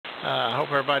I hope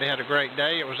everybody had a great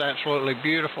day. It was absolutely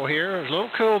beautiful here. It was a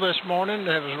little cool this morning.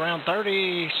 It was around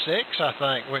 36, I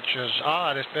think, which is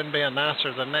odd. It's been being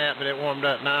nicer than that, but it warmed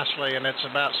up nicely, and it's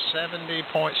about 70.6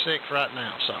 right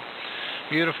now. So,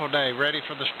 beautiful day, ready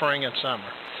for the spring and summer.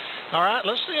 All right,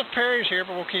 let's see if Perry's here,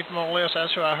 but we'll keep him on the list.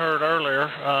 That's who I heard earlier,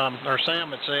 or Sam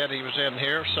had said he was in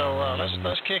here. So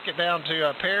let's kick it down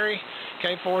to Perry,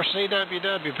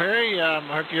 K4CWW. Perry,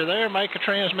 if you're there, make a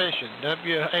transmission,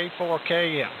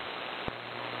 WA4KM.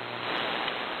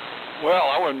 Well,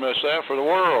 I wouldn't miss that for the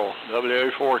world.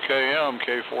 WA4KM,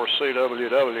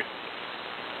 K4CWW.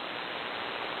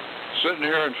 Sitting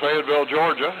here in Fayetteville,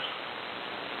 Georgia.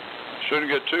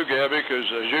 Shouldn't get too gabby because,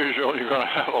 as usual, you're going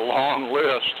to have a long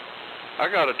list. I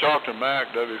got to talk to Mac,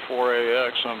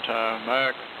 W4AX, sometime.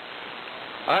 Mac,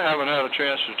 I haven't had a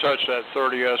chance to touch that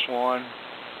 30S1,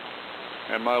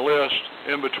 and my list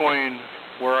in between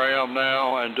where I am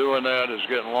now and doing that is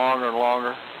getting longer and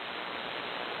longer.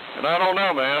 And I don't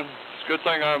know, man. It's a good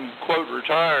thing I'm, quote,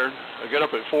 retired. I get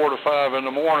up at 4 to 5 in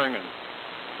the morning, and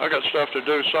I got stuff to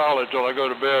do solid till I go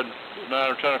to bed at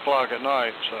 9 or 10 o'clock at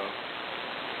night, so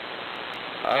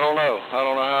I don't know. I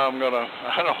don't know how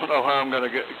I'm gonna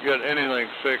get anything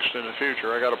fixed in the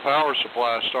future. I got a power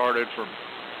supply started from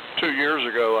 2 years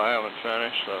ago. I haven't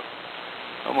finished, so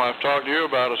I'm gonna have to talk to you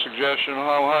about a suggestion on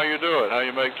how you do it, how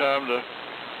you make time to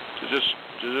just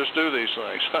do these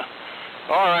things.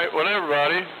 All right, well,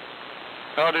 everybody,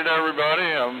 howdy to everybody.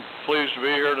 I'm pleased to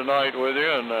be here tonight with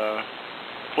you, and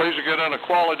pleased to get in a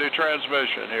quality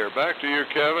transmission here. Back to you,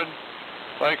 Kevin.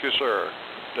 Thank you, sir.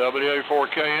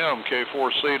 WA4KM,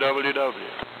 K4CWW.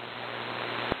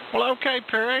 Well, okay,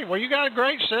 Perry. Well, you got a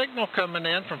great signal coming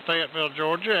in from Fayetteville,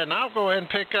 Georgia, and I'll go ahead and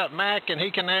pick up Mac, and he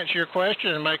can answer your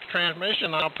question and make a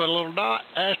transmission. I'll put a little dot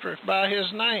asterisk by his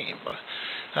name.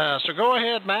 So go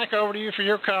ahead, Mac, over to you for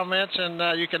your comments, and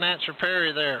you can answer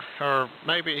Perry there, or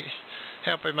maybe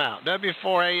help him out.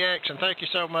 W4AX, and thank you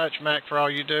so much, Mac, for all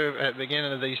you do at the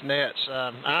beginning of these nets.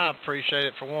 I appreciate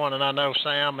it for one, and I know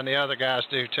Sam and the other guys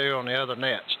do too on the other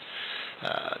nets.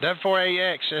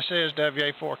 W4AX, this is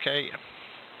WA4KM.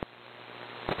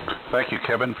 Thank you,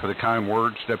 Kevin, for the kind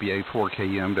words.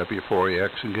 WA4KM, W4AX,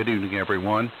 and good evening,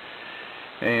 everyone.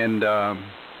 And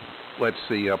let's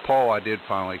see, Paul, I did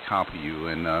finally copy you,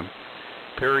 and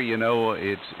Perry, you know,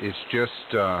 it's just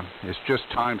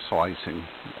time slicing.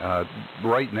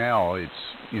 Right now, it's,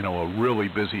 you know, a really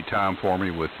busy time for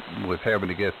me with having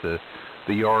to get the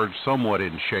yard somewhat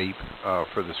in shape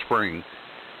for the spring.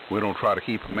 We don't try to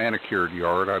keep a manicured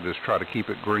yard. I just try to keep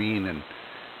it green and,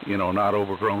 you know, not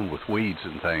overgrown with weeds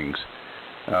and things.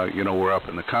 You know, we're up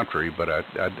in the country, but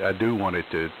I do want it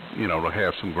to, you know, to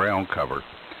have some ground cover.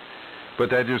 But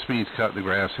that just means cutting the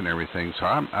grass and everything. So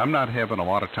I'm not having a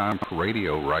lot of time for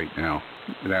radio right now.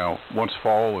 Now, once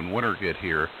fall and winter get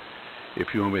here,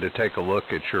 if you want me to take a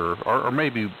look at your, or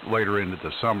maybe later into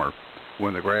the summer,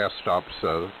 when the grass stops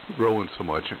growing so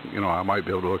much, you know, I might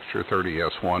be able to look at your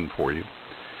 30S1 for you.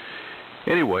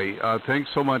 Anyway, thanks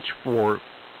so much for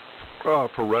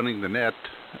running the net,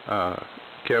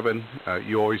 Kevin.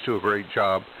 You always do a great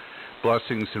job.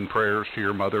 Blessings and prayers to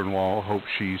your mother-in-law. Hope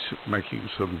she's making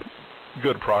some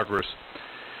good progress,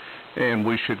 and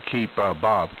we should keep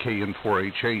Bob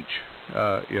KN4HH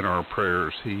in our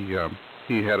prayers. He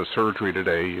had a surgery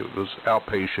today. It was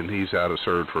outpatient. He's out of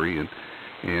surgery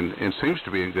and seems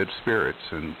to be in good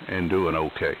spirits and doing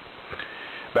okay.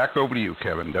 Back over to you,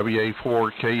 Kevin.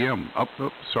 WA4KM.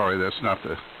 Oh, sorry, that's not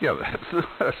the. Yeah,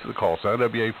 that's the call sign.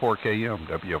 WA4KM.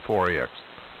 W4AX.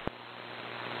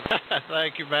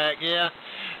 Thank you, Mac. Yeah.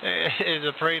 It's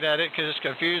a prenet because it's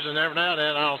confusing every now and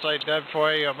then. I'll say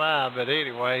W4AMI, but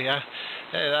anyway, I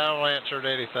don't answer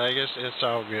anything. It's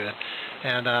all good.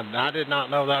 And I did not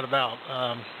know that about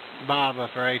Bob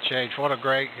for HH. What a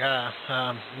great guy.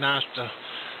 Nice to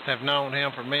have known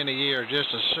him for many years.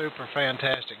 Just a super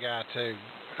fantastic guy too.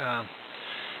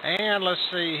 And let's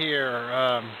see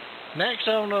here. Next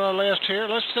on the list here,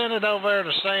 let's send it over there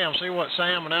to Sam. See what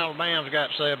Sam in Alabama's got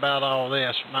to say about all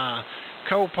this. My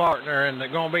co-partner, and they're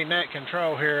going to be net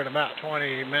control here in about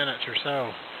 20 minutes or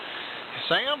so.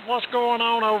 Sam, what's going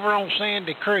on over on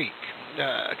Sandy Creek?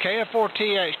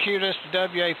 KF4THQ, this is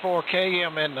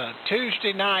WA4KM in the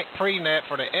Tuesday night prenet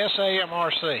for the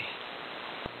SAMRC.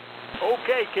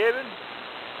 Okay, Kevin.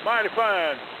 Mighty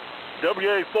fine.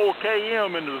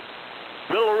 WA4KM in the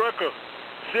Villarica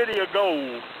City of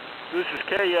Gold. This is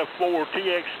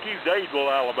KF4TXQ,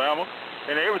 Dadeville, Alabama,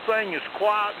 and everything is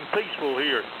quiet and peaceful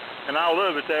here, and I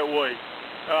love it that way.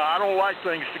 I don't like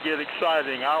things to get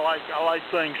exciting. I like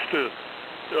things to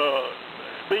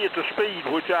be at the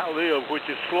speed which I live, which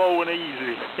is slow and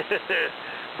easy.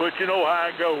 But you know how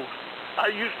it goes. I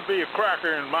used to be a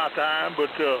cracker in my time, but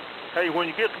hey, when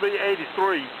you get to be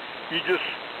 83, you're just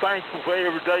thankful for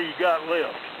every day you got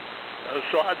left.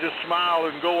 So I just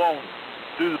smile and go on,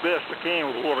 do the best I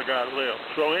can with what I got left.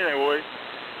 So anyway,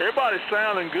 everybody's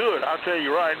sounding good, I'll tell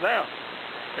you right now.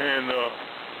 And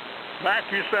Mac,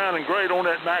 you're sounding great on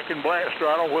that Mac and Blaster.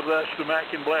 I don't know whether that's the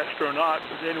Mac and Blaster or not,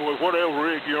 but anyway, whatever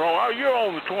rig you're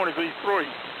on the 20V3.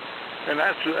 And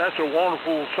that's a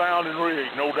wonderful sounding rig,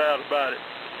 no doubt about it.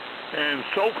 And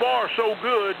so far, so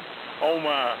good on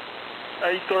my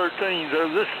 813s.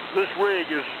 This rig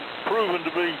is proven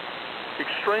to be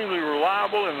extremely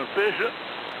reliable and efficient.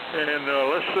 And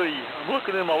let's see, I'm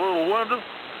looking in my little window,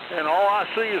 and all I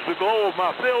see is the glow of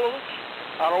my filaments.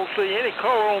 I don't see any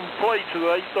color on the plates of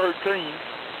the 813s.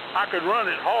 I could run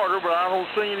it harder, but I don't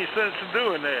see any sense in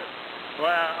doing that.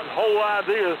 Well, the whole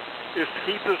idea is to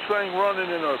keep this thing running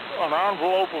in an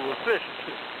envelope of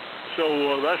efficiency.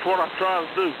 So that's what I'm trying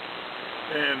to do.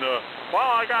 And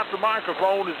while I got the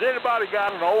microphone, has anybody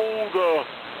got an old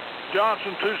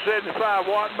Johnson 275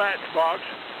 watt matchbox?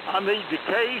 I need the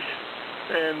case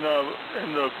and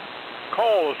the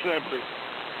call assembly.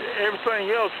 Everything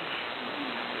else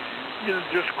is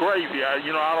just gravy. I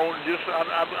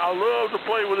love to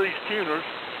play with these tuners,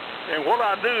 and what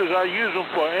I do is I use them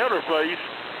for interface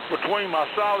between my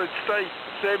solid state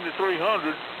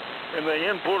 7300 and the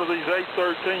input of these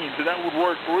 813s, and that would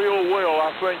work real well,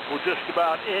 I think, with just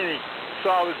about any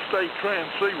solid state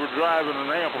transceiver driving an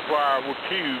amplifier with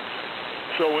cubes.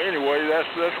 So anyway,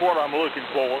 that's what I'm looking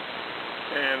for.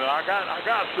 And I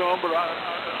got some, but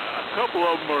a couple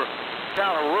of them are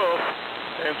kind of rough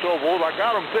and so forth. I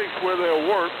got them fixed where they'll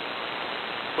work,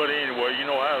 but anyway, you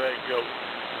know how that goes.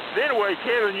 But anyway,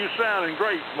 Kevin, you're sounding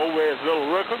great from over at Villa,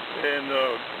 and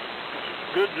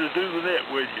good to do the net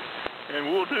with you. And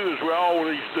we'll do as we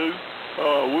always do.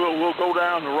 We'll go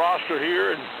down the roster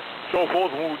here and so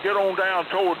forth. When we get on down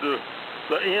toward the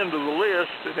end of the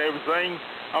list and everything,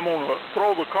 I'm going to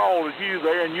throw the call at you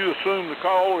there, and you assume the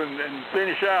call and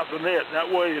finish out the net. That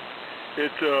way it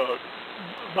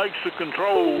makes the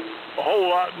control a whole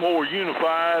lot more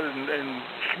unified and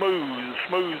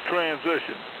smooth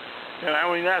transition. And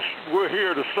I mean, we're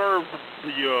here to serve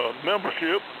the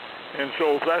membership. And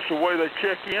so if that's the way they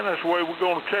check in, that's the way we're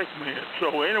going to check them in.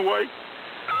 So anyway,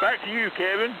 back to you,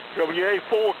 Kevin.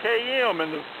 WA4KM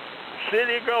in the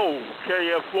City of Gold,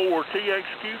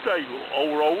 KF4TXQ table.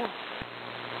 Over.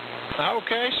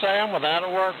 Okay, Sam, well,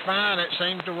 that'll work fine. It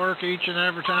seems to work each and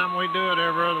every time we do it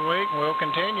every other week, and we'll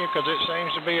continue because it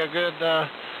seems to be a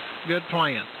good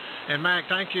plan. And Mac,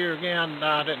 thank you again.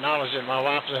 I didn't acknowledge it. My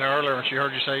wife was in earlier and she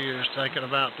heard you say you was thinking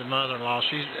about the mother-in-law.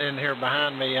 She's in here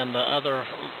behind me in the other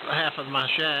half of my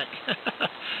shack.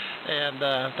 And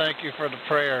thank you for the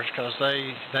prayers because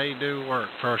they do work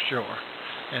for sure.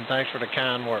 And thanks for the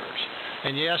kind words.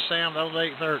 And yes, Sam, those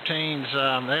 813s,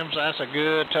 that's a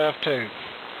good, tough tube.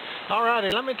 All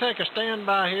righty, let me take a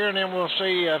standby here and then we'll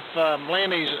see if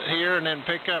Lenny's here and then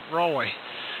pick up Roy.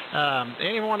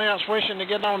 Anyone else wishing to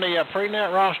get on the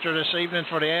prenet roster this evening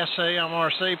for the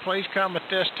SAMRC, please come at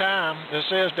this time. This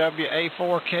is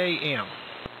WA4KM.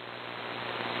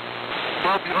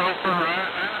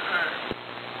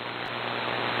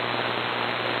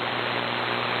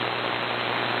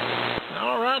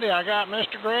 All righty, I got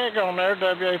Mr. Greg on there,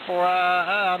 WA4I.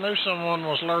 I knew someone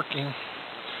was lurking.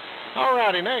 All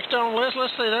righty, next on the list,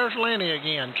 let's see, there's Lenny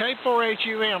again.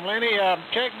 K4HUM. Lenny,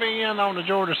 check me in on the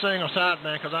Georgia single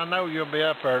sideband because I know you'll be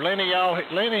up there. Lenny,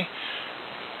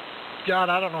 God,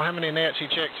 I don't know how many nets he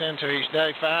checks into each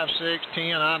day, 5, 6,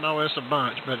 10. I know it's a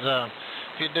bunch, but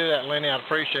if you do that, Lenny, I'd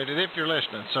appreciate it if you're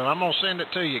listening. So I'm going to send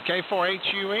it to you.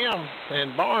 K4HUM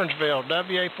in Barnesville,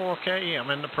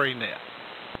 WA4KM in the prenet.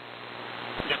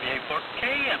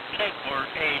 WA4KM,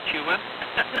 K4HUM.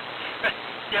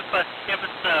 If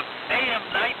it's AM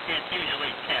night, it's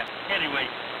usually 10. Anyway,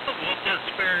 we'll just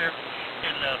spare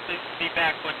and be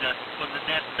back when the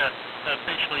net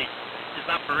officially is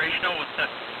operational with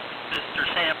Mr.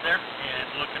 Sam there,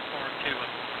 and looking forward to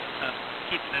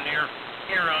keeping an ear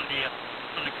on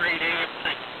the great AM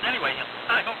thing. Anyway,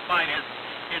 I hope mine is.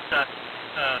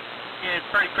 It's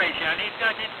pretty crazy. I need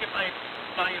to get my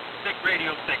big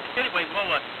radio fixed. Anyway,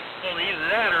 we'll either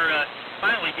that or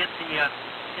finally get the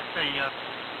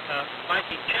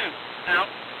Viking 2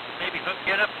 out, maybe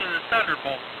get up to the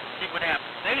Thunderbolt, see what happens.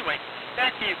 Anyway,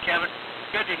 back to you, Kevin.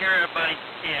 Good to hear everybody,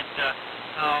 and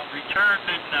I'll return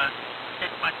and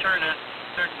take my turn to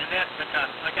the net, but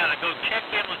I got to go check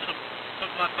in with some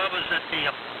of my bubbas at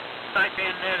the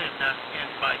sideband net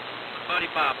and my buddy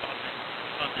Bob on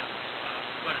the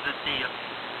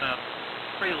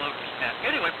freeloaders net.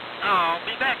 Anyway, I'll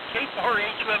be back.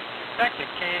 K4HUM Thank you,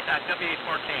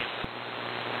 W4KM.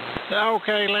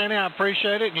 Okay, Lenny, I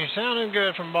appreciate it. You're sounding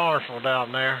good from Barnesville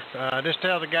down there. Just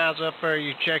tell the guys up there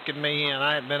you checking me in.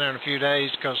 I hadn't been there in a few days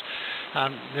because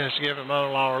I'm just giving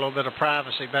mother-in-law a little bit of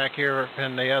privacy back here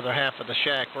in the other half of the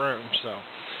shack room. So,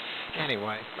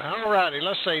 anyway, all righty,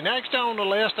 let's see. Next on the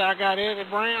list, I got Eddie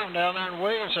Brown down there in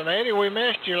Williamson. Eddie, we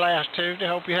missed you last Tuesday.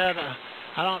 Hope you had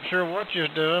I'm not sure what you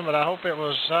was doing, but I hope it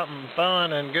was something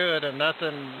fun and good and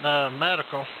nothing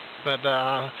medical. But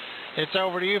it's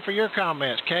over to you for your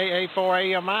comments.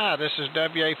 KA4AMI, this is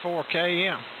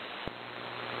WA4KM.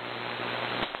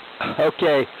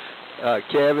 Okay,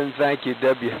 Kevin, thank you,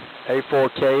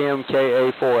 WA4KM,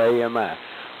 KA4AMI.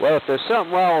 Well, if there's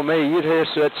something wrong with me, you'd hear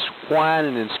such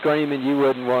whining and screaming you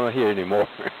wouldn't want to hear anymore.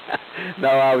 No,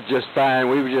 I was just fine.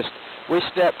 We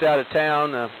stepped out of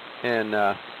town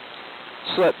and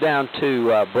slept down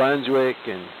to Brunswick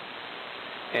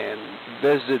and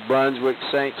visited Brunswick,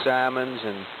 St. Simons,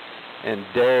 and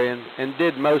Darien, and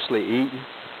did mostly eating.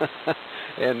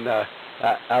 And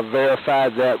I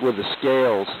verified that with the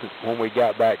scales when we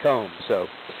got back home. So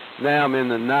now I'm in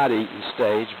the not eating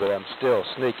stage, but I'm still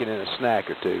sneaking in a snack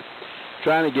or two,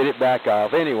 trying to get it back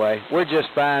off. Anyway, we're just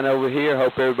fine over here.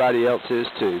 Hope everybody else is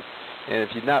too. And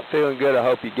if you're not feeling good, I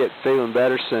hope you get feeling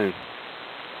better soon.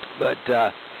 But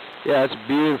yeah, it's a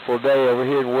beautiful day over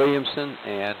here in Williamson,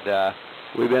 and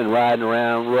we've been riding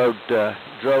around,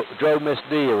 drove Miss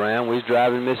D around. We was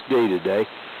driving Miss D today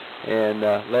and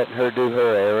letting her do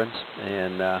her errands.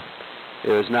 And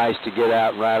it was nice to get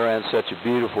out and ride around such a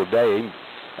beautiful day.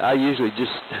 I usually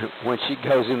just, when she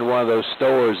goes into one of those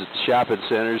stores at the shopping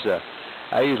centers,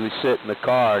 I usually sit in the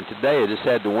car. And today I just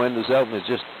had the windows open. It's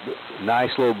just a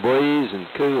nice little breeze and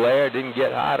cool air. It didn't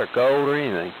get hot or cold or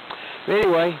anything. But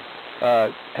anyway,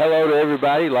 hello to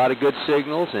everybody. A lot of good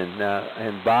signals.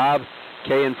 And Bob,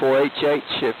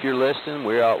 KN4HH, if you're listening,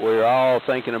 we're all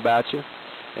thinking about you,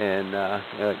 and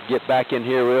get back in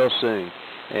here real soon.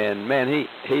 And man,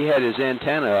 he had his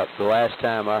antenna up the last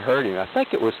time I heard him. I think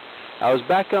I was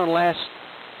back on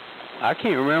I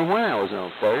can't remember when I was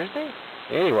on, Thursday?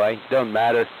 Anyway, doesn't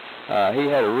matter. He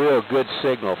had a real good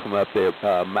signal from up there.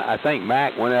 I think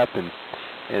Mac went up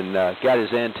and got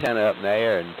his antenna up in the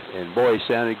air, and boy, he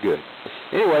sounded good.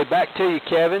 Anyway, back to you,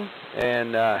 Kevin,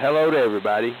 and hello to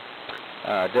everybody.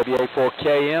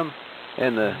 WA4KM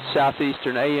and the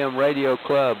Southeastern AM Radio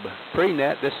Club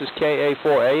prenet. This is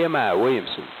KA4AMI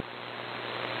Williamson.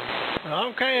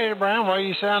 Okay, Eddie Brown, well,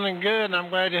 you sounding good, and I'm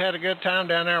glad you had a good time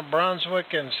down there in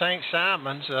Brunswick and St.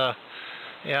 Simons. The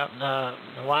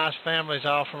Wise family's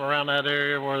all from around that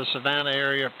area, where the Savannah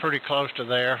area, pretty close to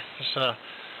there. It's a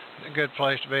good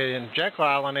place to be. And Jekyll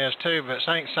Island is too, but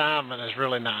St. Simon is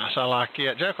really nice. I like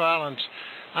it. Jekyll Island's,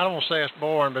 I don't want to say it's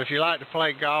boring, but if you like to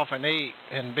play golf and eat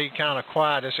and be kind of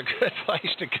quiet, it's a good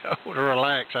place to go to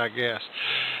relax, I guess.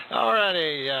 All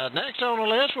righty, next on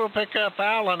the list, we'll pick up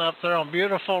Alan up there on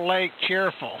beautiful Lake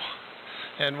Cheerful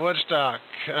in Woodstock,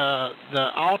 the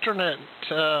alternate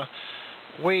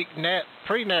week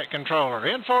prenet controller.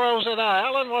 N4OZI,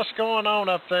 Alan, what's going on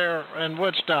up there in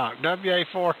Woodstock,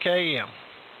 WA4KM?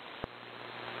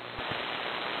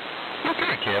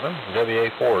 Okay, Kevin,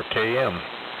 WA4KM.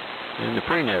 In the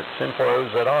prenet,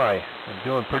 N4OZI, I'm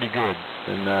doing pretty good.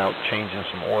 Been out changing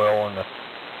some oil in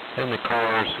the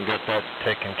cars and got that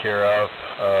taken care of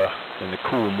in the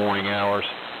cool morning hours,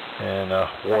 and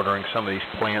watering some of these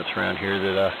plants around here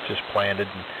that I just planted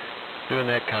and doing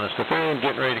that kind of stuff. And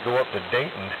getting ready to go up to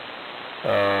Dayton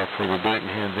for the Dayton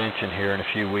Convention here in a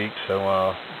few weeks,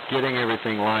 so getting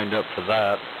everything lined up for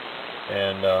that.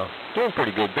 And doing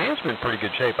pretty good. Band's been in pretty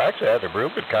good shape. I actually had a real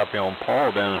good copy on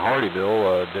Paul down in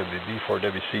Hardyville,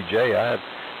 W4WCJ. I had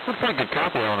a pretty good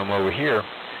copy on him over here.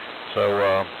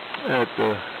 So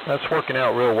that's working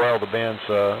out real well. The band's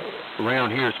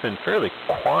around here, it's been fairly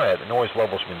quiet. The noise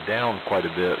level's been down quite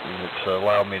a bit, and it's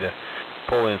allowed me to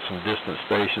pull in some distant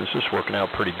stations. It's just working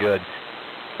out pretty good.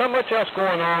 Not much else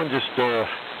going on, just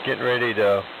getting ready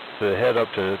to head up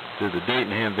to the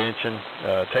Dayton Convention,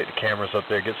 take the cameras up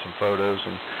there, get some photos,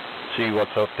 and see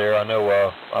what's up there. I know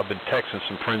I've been texting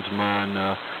some friends of mine.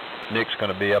 Nick's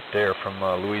going to be up there from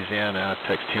Louisiana.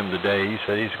 I texted him today. He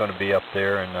said he's going to be up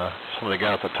there, and some of the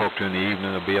guys I talked to in the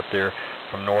evening will be up there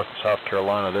from North and South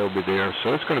Carolina. They'll be there.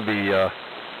 So it's going to be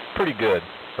pretty good.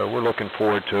 So we're looking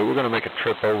forward to it. We're going to make a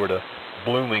trip over to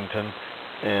Bloomington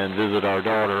and visit our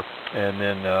daughter, and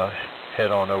then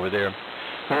head on over there.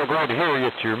 Well, glad to hear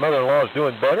that your mother-in-law is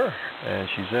doing better, and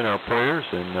she's in our prayers,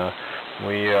 and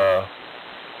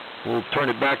we'll turn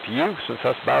it back to you, since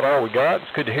that's about all we got.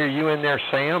 It's good to hear you in there,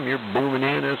 Sam. You're booming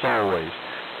in as always.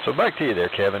 So back to you there,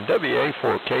 Kevin.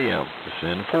 WA4KM. It's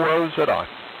N4OZI.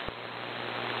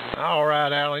 All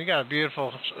right, Alan, you got a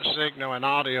beautiful signal, and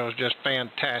audio is just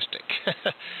fantastic.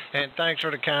 And thanks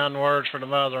for the kind words for the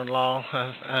mother-in-law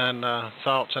and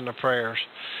thoughts and the prayers.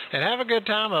 And have a good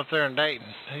time up there in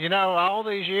Dayton. You know, all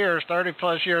these years,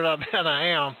 30-plus years I've been a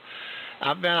ham,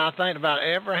 I've been, I think, about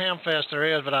every ham fest there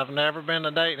is, but I've never been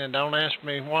to Dayton, and don't ask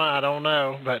me why, I don't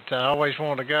know. But I always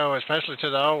wanted to go, especially to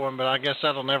the old one, but I guess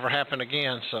that'll never happen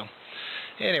again, so.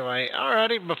 Anyway,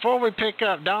 alrighty, before we pick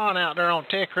up Don out there on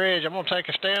Tech Ridge, I'm going to take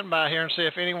a standby here and see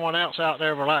if anyone else out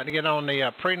there would like to get on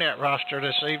the prenet roster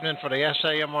this evening for the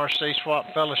SAMRC Swap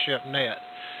Fellowship Net.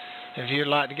 If you'd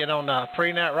like to get on the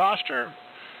prenet roster,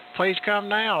 please come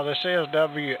now. This is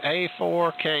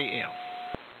W4AMI.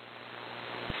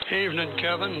 Evening,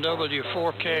 Kevin.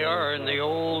 W4KR in the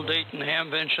old Dayton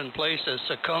Hamvention place has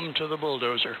succumbed to the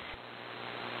bulldozer.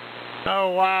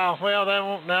 Oh, wow. Well, they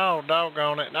won't know.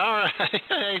 Doggone it. All right.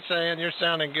 Hey, Sam, you're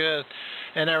sounding good.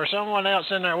 And there was someone else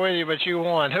in there with you, but you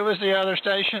won. Who was the other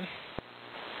station?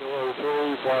 Kilo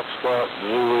 3, Foxtrot,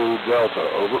 Zulu, Delta,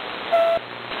 over.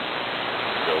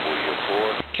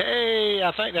 W4.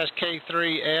 I think that's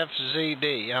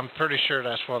K3FZD. I'm pretty sure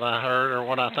that's what I heard or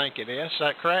what I think it is. Is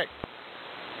that correct?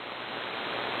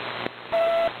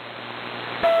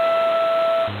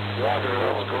 Roger,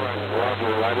 that was correct.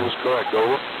 Roger, that is correct,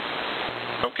 over.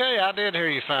 Okay, I did hear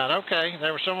you fine. Okay,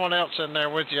 there was someone else in there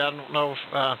with you. I don't know if,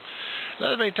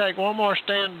 let me take one more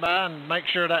standby and make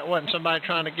sure that wasn't somebody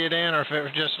trying to get in or if it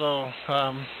was just a little,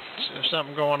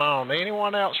 something going on.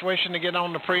 Anyone else wishing to get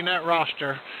on the prenet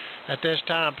roster at this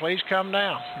time, please come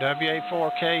down.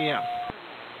 W4KM.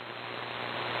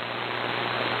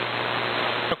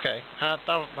 Okay, I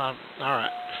thought, all right.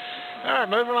 All right,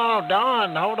 moving on.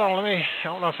 Don, hold on, I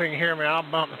don't know if you can hear me. I'll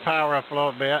bump the power up a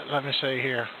little bit. Let me see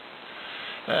here.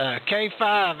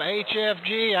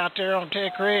 K5HFG out there on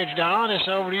Tech Ridge. Don, it's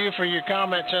over to you for your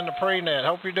comments in the prenet.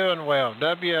 Hope you're doing well.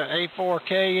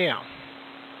 W4KM.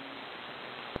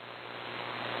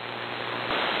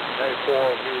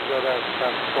 A4, you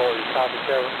copy,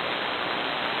 Kevin?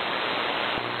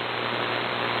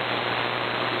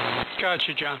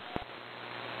 Gotcha, John.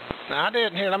 Now, I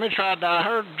didn't hear. Let me try. I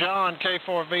heard John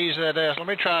K4VZS. Let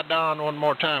me try Don one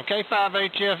more time.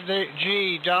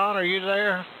 K5HFG. Don, are you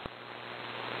there?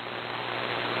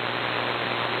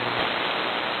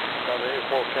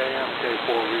 W4KM,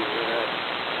 K4VZS.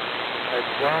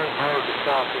 It's darn hard to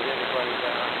copy anybody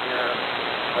down here.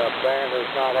 The band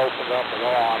is not opened up at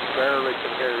all. I barely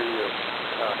can hear you.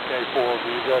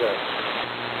 K4VZS.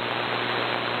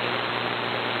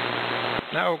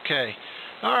 Okay.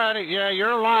 All righty. Yeah,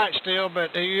 you're light still,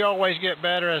 but you always get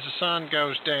better as the sun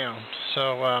goes down.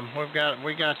 So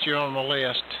we got you on the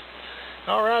list.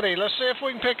 All righty. Let's see if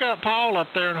we can pick up Paul up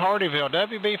there in Hardyville.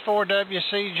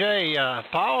 WB4WCJ.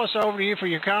 Paul, it's over to you for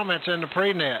your comments in the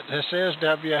prenet. This is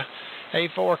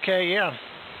WA4KM.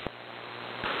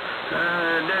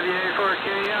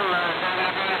 WA4KM,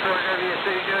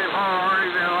 WB4WCJ, Paul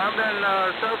Hardyville. I've been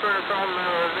suffering from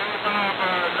very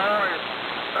bad noise,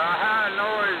 high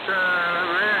noise,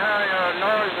 very high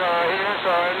noise here, so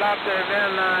I've not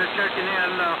been checking in,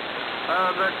 but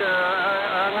I'm going to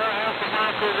have to go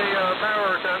to the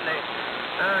power company.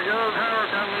 Go to the power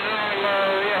company and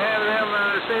you have them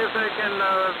see if they can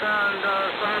find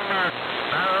some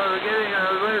getting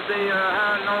with the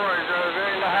high noise,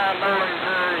 very high noise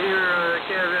here,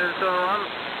 Kevin. So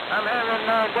I'm having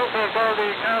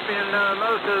difficulty copying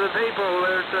most of the people.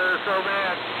 It's so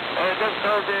bad.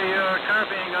 Difficulty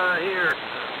copying here.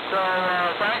 So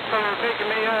thanks for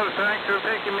picking me up. Thanks for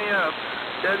picking me up.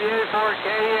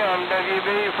 WA4KM,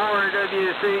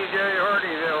 WB4WCJ,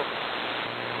 Hardyville.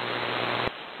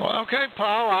 Well, okay,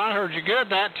 Paul, I heard you good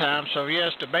that time. So,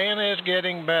 yes, the band is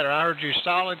getting better. I heard you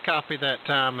solid copy that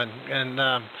time, and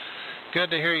good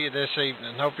to hear you this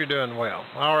evening. Hope you're doing well.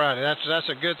 All righty, that's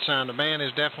a good sign. The band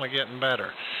is definitely getting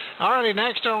better. All righty,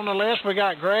 next on the list we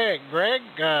got Greg. Greg,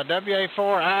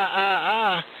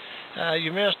 WA4II.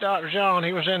 You missed Dr. John.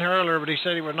 He was in here earlier, but he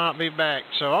said he would not be back.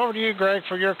 So over to you, Greg,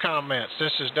 for your comments.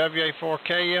 This is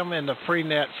WA4KM in the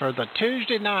prenet for the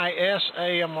Tuesday night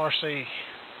SAMRC.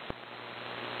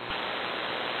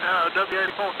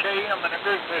 WA4KM in the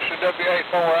group. This is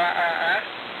WA4II.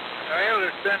 Well,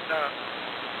 it's been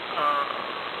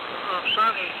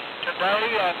sunny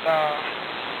today and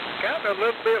kind of a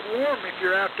little bit warm if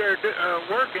you're out there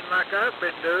working like I've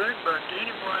been doing. But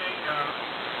anyway,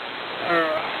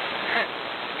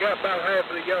 got about half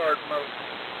of the yard mowed.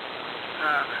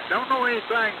 Don't know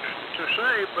anything to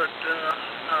say, but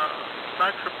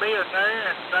thanks for being there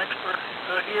and thanks for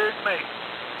hearing me.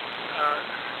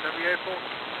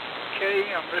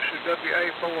 WA4KM, this is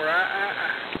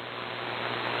WA4II.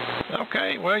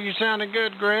 Okay, well, you sounded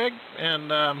good, Greg,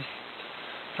 and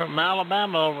from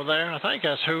Alabama over there. I think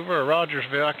that's Hoover or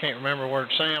Rogersville. I can't remember where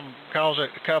Sam calls it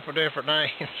a couple of different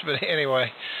names, but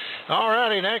anyway. All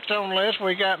righty, next on the list,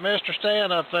 we got Mr.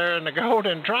 Stan up there in the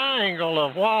Golden Triangle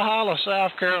of Walhalla,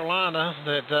 South Carolina,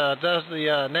 that does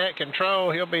the net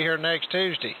control. He'll be here next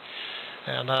Tuesday,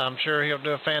 and I'm sure he'll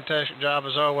do a fantastic job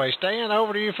as always. Stan,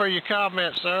 over to you for your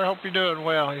comments, sir. Hope you're doing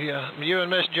well. You and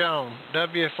Miss Joan,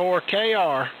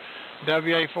 W4KR,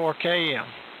 WA4KM.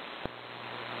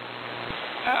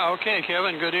 Okay,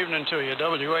 Kevin, good evening to you.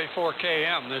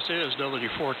 WA4KM, this is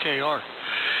W4KR.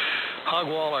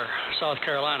 Hogwaller, South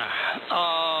Carolina.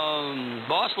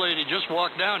 Boss lady just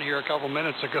walked down here a couple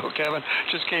minutes ago, Kevin.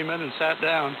 Just came in and sat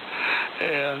down,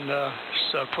 and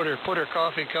so put her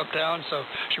coffee cup down. So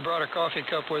she brought her coffee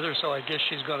cup with her. So I guess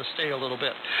she's going to stay a little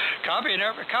bit. Copying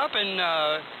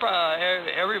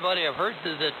everybody I've heard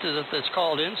that's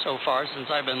called in so far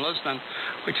since I've been listening,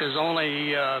 which is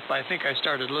only I think I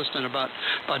started listening about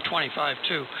 25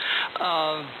 too.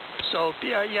 So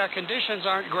yeah, conditions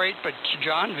aren't great, but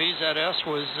John VZS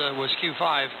was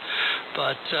Q5,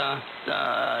 but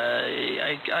I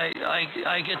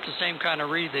get the same kind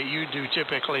of read that you do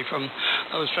typically from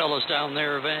those fellows down there.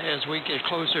 As we get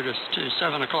closer to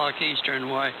 7 o'clock Eastern,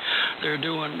 why they're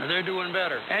doing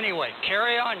better. Anyway,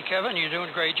 carry on, Kevin. You're doing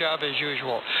a great job as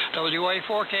usual.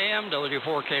 WA4KM,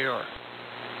 W4KR.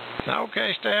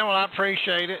 Okay, Stan, well, I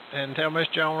appreciate it. And tell Miss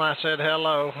Joan I said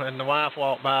hello, and the wife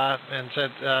walked by and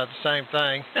said the same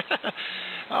thing.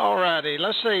 All righty,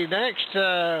 let's see. Next,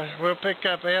 we'll pick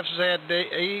up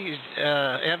FZD,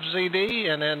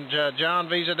 and then John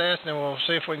VZS, and then we'll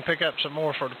see if we can pick up some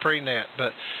more for the prenet.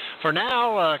 But for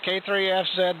now,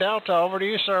 K3FZ Delta, over to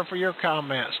you, sir, for your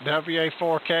comments.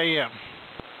 WA4KM.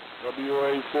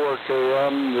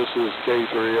 WA4KM, this is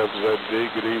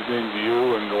K3FZD. Good evening to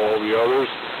you and all the others.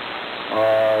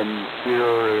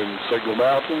 Here in Signal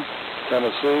Mountain,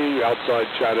 Tennessee, outside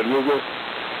Chattanooga.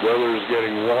 Weather is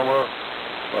getting warmer.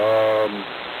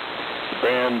 The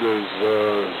band is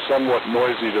somewhat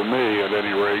noisy to me at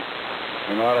any rate.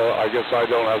 And I guess I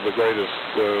don't have the greatest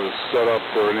setup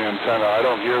for an antenna. I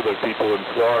don't hear the people in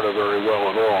Florida very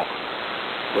well at all.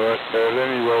 But at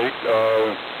any rate,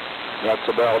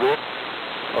 that's about it.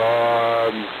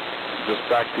 Just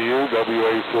back to you,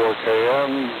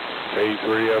 WA4KM,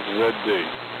 K3FZD.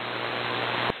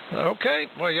 Okay,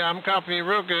 well, yeah, I'm copying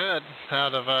real good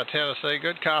out of Tennessee.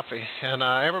 Good copy. And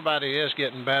everybody is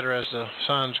getting better as the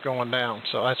sun's going down,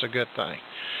 so that's a good thing.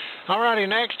 All righty,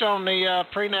 next on the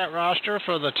prenet roster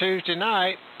for the Tuesday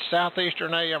night,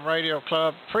 Southeastern AM Radio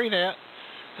Club prenet.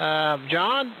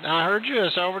 John, I heard you.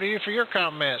 It's over to you for your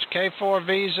comments.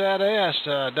 K4VZS,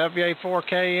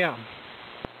 WA4KM.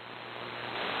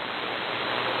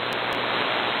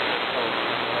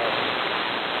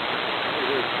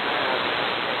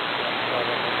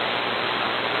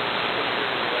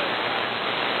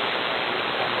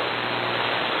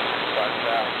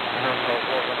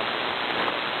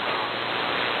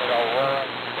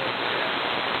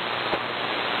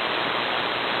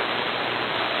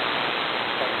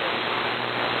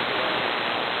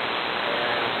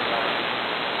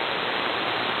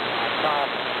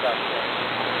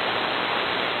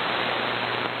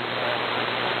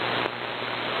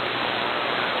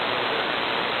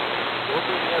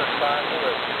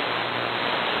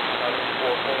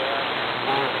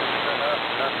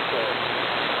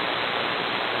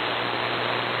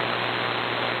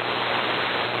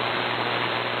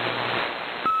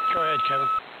 Kevin.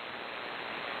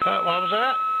 What was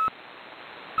that?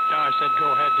 No, I said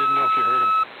go ahead. Didn't know if you heard him.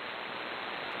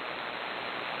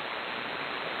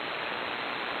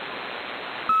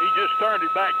 He just turned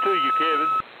it back to you, Kevin.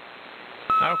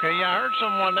 Okay, yeah, I heard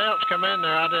someone else come in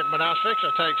there. I didn't, but I was fixing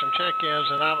to take some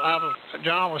check-ins, and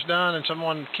John was done, and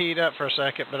someone keyed up for a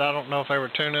second, but I don't know if they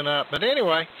were tuning up. But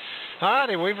anyway, all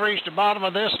righty, we've reached the bottom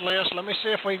of this list. Let me see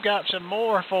if we've got some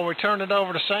more before we turn it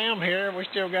over to Sam here. We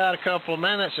still got a couple of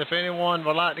minutes. If anyone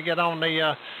would like to get on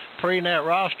the pre-net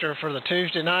roster for the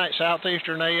Tuesday night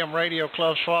Southeastern AM Radio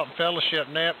Club Swap and Fellowship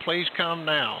Net, please come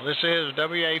now. This is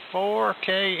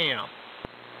WA4KM.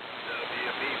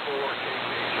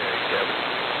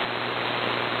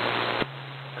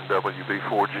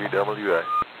 WB4GWA.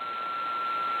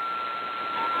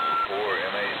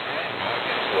 4MA,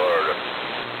 Florida.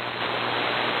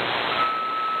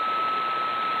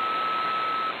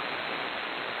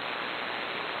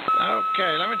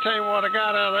 Okay, let me tell you what I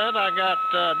got out of that. I got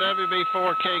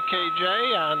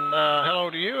WB4KKJ, and hello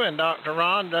to you, and Dr.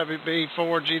 Ron,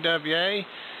 WB4GWA.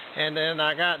 And then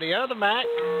I got the other Mac,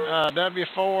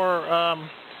 W4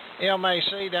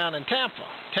 MAC down in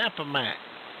Tampa Mac.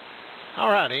 All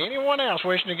righty. Anyone else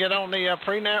wishing to get on the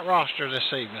prenet roster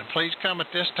this evening, please come at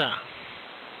this time.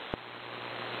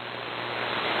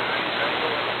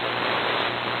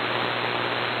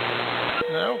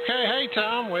 Okay, hey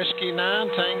Tom, Whiskey 9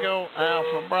 Tango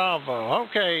Alpha Bravo.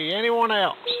 Okay, anyone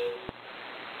else?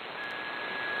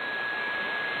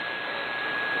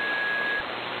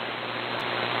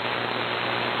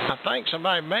 I think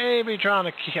somebody may be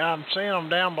trying to, I'm seeing them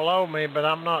down below me, but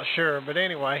I'm not sure. But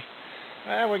anyway,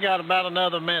 we got about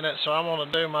another minute, so I'm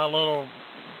going to do my little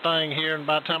thing here, and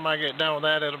by the time I get done with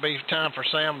that, it'll be time for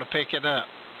Sam to pick it up.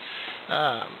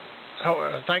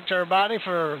 Thanks everybody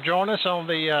for joining us on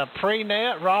the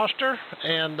pre-net roster,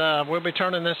 and we'll be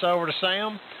turning this over to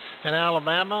Sam in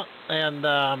Alabama. And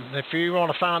if you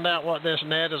want to find out what this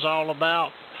net is all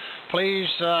about, please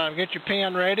get your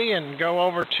pen ready and go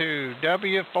over to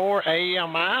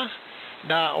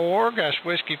W4AMI.org. That's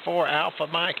Whiskey 4 Alpha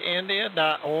Mike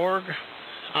India.org,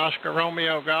 Oscar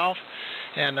Romeo Golf.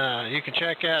 And you can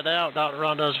check that out. Dr.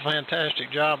 Ron does a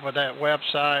fantastic job with that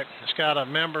website. It's got a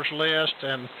members list,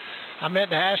 and I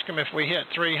meant to ask him if we hit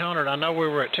 300. I know we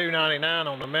were at 299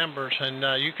 on the members, and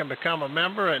you can become a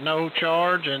member at no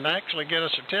charge and actually get a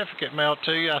certificate mailed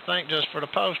to you, I think, just for the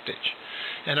postage.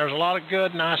 And there's a lot of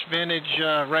good, nice vintage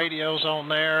radios on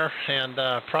there, and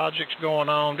projects going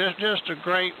on. Just a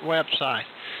great website.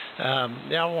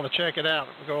 Y'all want to check it out,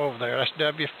 go over there. That's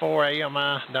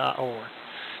W4AMI.org.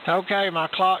 Okay, my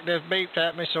clock just beeped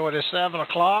at me, so it is 7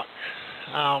 o'clock.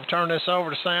 I'll turn this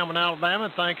over to Sam in Alabama.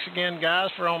 Thanks again,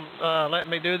 guys, for letting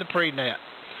me do the pre-net.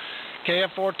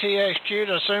 KF4TXQ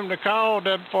to assume the call,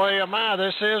 W4AMI.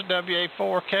 This is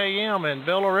WA4KM in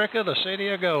Villa Rica, the city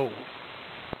of gold.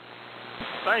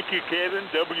 Thank you, Kevin.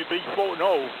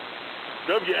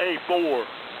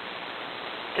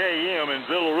 WA4KM in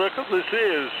Villa Rica. This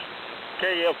is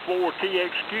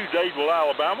KF4TXQ, Dadeville,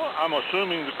 Alabama. I'm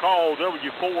assuming the call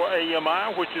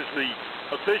W4AMI, which is the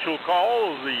official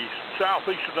call of the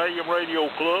Southeastern AM Radio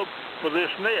Club for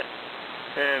this net.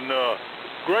 And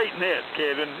great net,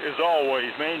 Kevin, as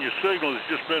always, man. Your signal has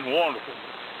just been wonderful.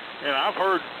 And I've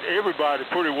heard everybody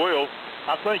pretty well.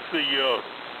 I think the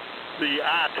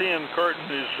I-10 curtain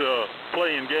is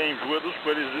playing games with us,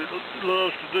 but it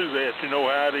loves to do that. You know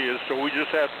how it is. So we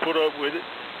just have to put up with it,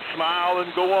 smile,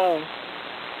 and go on.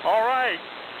 All right.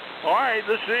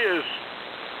 This is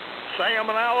Sam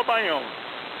in Alabama.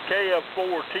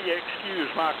 KF4TXQ is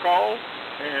my call,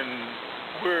 and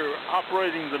we're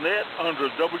operating the net under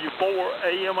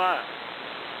W4AMI,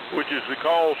 which is the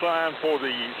call sign for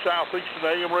the Southeastern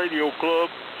AM Radio Club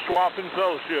Swap and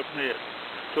Fellowship net.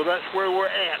 So that's where we're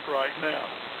at right now.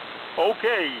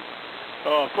 Okay,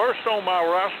 first on my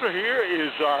roster here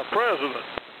is our president,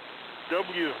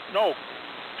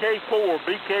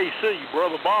 K4BKC,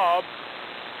 Brother Bob,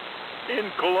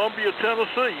 in Columbia,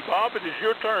 Tennessee. Bob, it is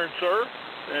your turn, sir,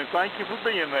 and thank you for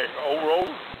being there. Over.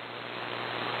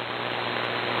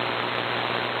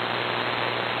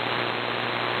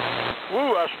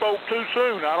 Woo, I spoke too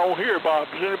soon. I don't hear Bob.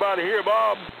 Does anybody hear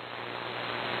Bob?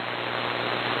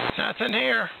 Nothing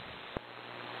here.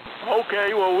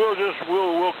 Okay, well,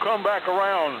 we'll come back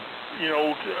around, you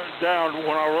know, down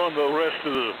when I run the rest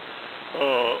of the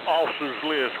officers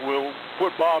list. We'll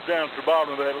put Bob down at the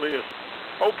bottom of that list.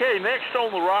 Okay, next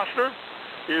on the roster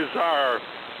is our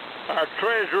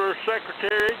treasurer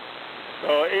secretary,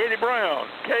 Eddie Brown,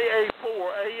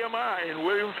 KA4AMI in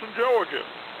Williamson, Georgia.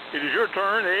 It is your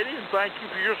turn, Eddie, and thank you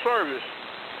for your service.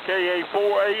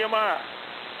 KA4AMI.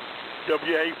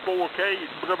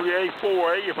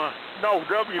 WA4AMI. No,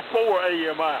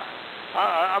 W4AMI.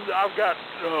 I've got,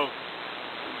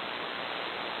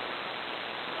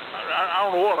 I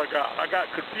don't know what I got. I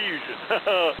got confusion.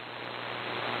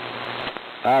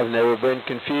 I've never been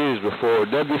confused before.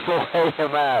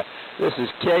 W4AMI. This is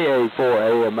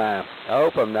KA4AMI. I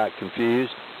hope I'm not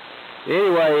confused.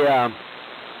 Anyway,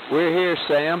 we're here,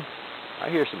 Sam. I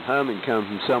hear some humming come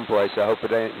from someplace. I hope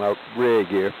it ain't my rig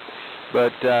here.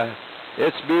 But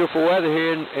it's beautiful weather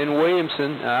here in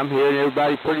Williamson. I'm hearing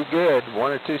everybody pretty good.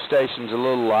 One or two stations a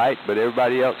little light, but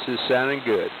everybody else is sounding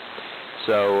good.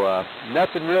 So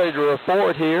nothing really to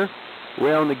report here.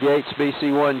 We're on the Gates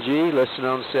BC1G, listening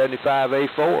on the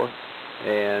 75A4,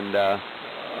 and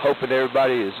hoping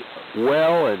everybody is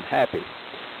well and happy.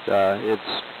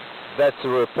 That's a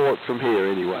report from here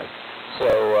anyway.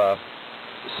 So,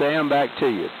 Sam, back to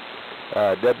you.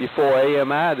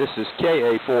 W4AMI, this is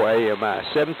KA4AMI.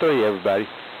 7-3, everybody.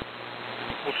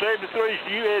 Well, 73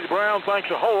 to you, Eddie Brown.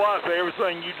 Thanks a whole lot for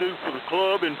everything you do for the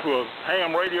club and for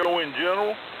ham radio in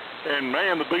general. And,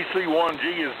 man, the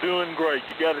BC1G is doing great.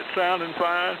 You got it sounding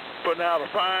fine, putting out a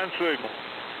fine signal.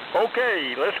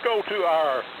 Okay, let's go to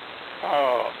our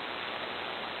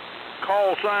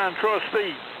call sign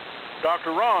trustee,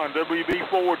 Dr. Ron,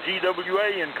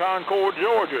 WB4GWA in Concord,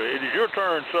 Georgia. It is your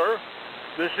turn, sir.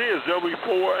 This is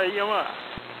W4AMI.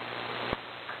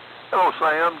 Hello,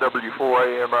 Sam.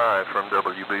 W4AMI from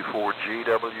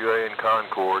WB4GWA in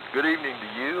Concord. Good evening to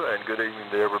you and good evening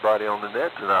to everybody on the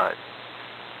net tonight.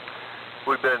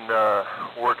 We've been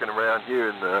working around here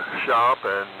in the shop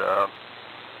and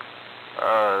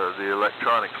the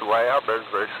electronics lab, as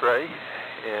they say,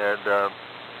 and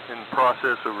in the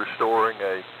process of restoring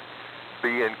a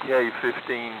B&K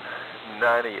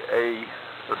 1590A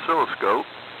oscilloscope,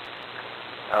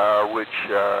 which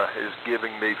is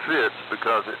giving me fits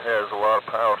because it has a lot of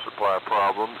power supply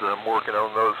problems, and I'm working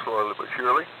on those slowly but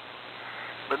surely.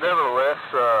 But nevertheless,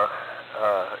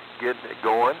 getting it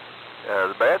going.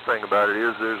 The bad thing about it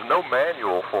is there's no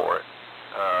manual for it.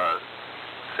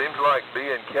 Seems like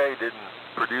B&K didn't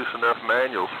produce enough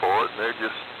manuals for it, and they're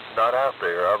just not out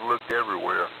there. I've looked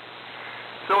everywhere.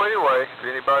 So anyway, if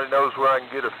anybody knows where I can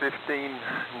get a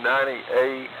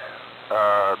 1590A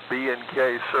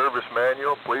B&K service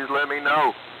manual, please let me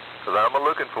know, because I'm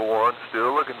looking for one,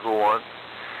 still looking for one.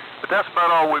 But that's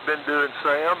about all we've been doing,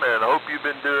 Sam, and I hope you've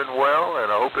been doing well,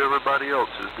 and I hope everybody else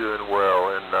is doing well,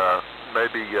 and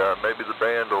maybe the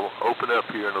band will open up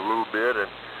here in a little bit and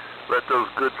let those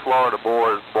good Florida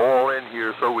boys boil in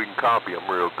here so we can copy them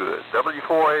real good.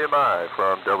 W4AMI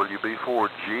from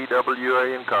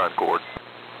WB4GWA in Concord.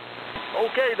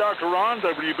 Okay, Dr. Ron,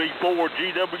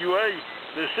 WB4GWA.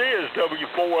 This is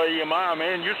W4AMI,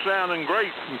 man. You're sounding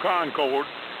great from Concord.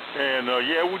 And,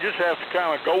 yeah, we just have to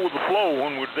kind of go with the flow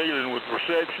when we're dealing with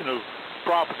reception of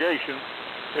propagation.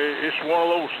 It's one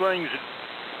of those things that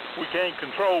we can't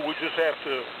control. We just have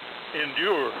to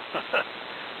endure.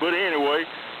 But anyway,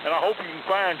 and I hope you can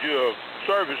find your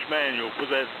service manual for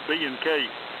that B&K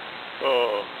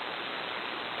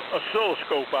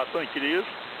oscilloscope, I think it is.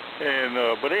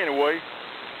 And but anyway,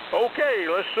 okay,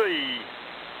 let's see.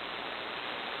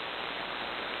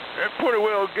 That pretty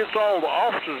well gets all the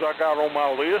officers I got on my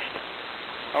list.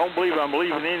 I don't believe I'm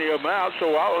leaving any of them out.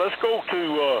 So let's go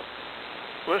to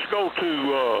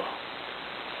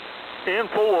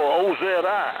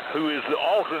N4OZI, who is the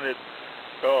alternate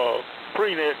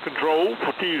prenet control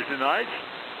for Tuesday nights.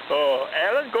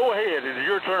 Alan, go ahead. It is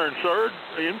your turn, sir.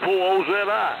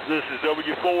 N4OZI. This is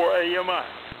W4AMI.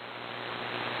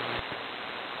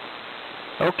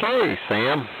 Okay,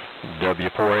 Sam.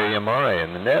 W4AMI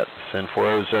and the net.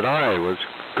 N4OZI. It was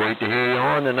great to hear you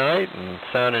on tonight and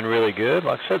sounding really good.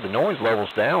 Like I said, the noise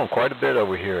level's down quite a bit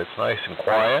over here. It's nice and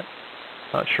quiet.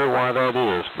 Not sure why that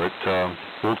is, but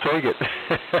we'll take it.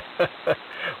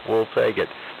 We'll take it.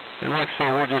 And like I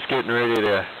said, we're just getting ready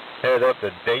to head up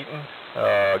to Dayton,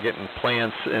 getting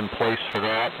plans in place for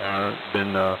that.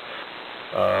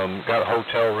 Got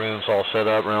hotel rooms all set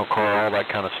up, rental car, all that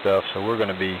kind of stuff. So we're going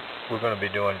to be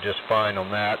doing just fine on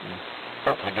that, and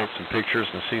hopefully get some pictures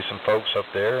and see some folks up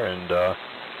there. And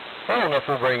I don't know if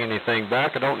we'll bring anything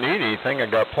back. I don't need anything. I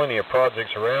got plenty of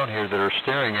projects around here that are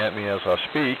staring at me as I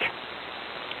speak,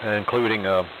 including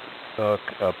a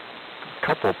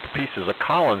couple of pieces of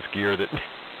Collins gear that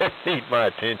need my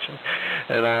attention,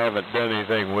 and I haven't done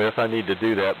anything with. I need to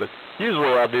do that, but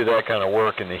usually I do that kind of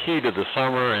work in the heat of the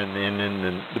summer, and in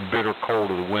the bitter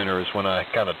cold of the winter is when I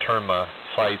kind of turn my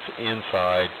sights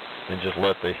inside and just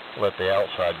let the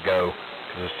outside go,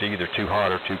 because it's either too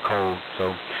hot or too cold.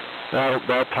 So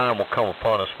that time will come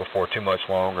upon us before too much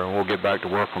longer, and we'll get back to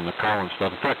work on the Collins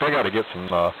stuff. In fact, I got to get some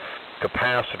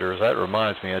capacitors. That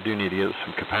reminds me, I do need to get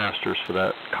some capacitors for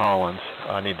that Collins.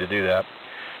 I need to do that.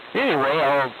 Anyway,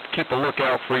 I'll keep a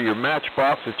lookout for your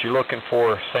matchbox that you're looking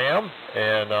for, Sam,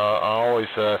 and I'll always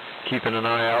keeping an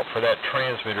eye out for that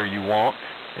transmitter you want,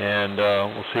 and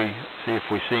we'll see if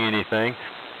we see anything.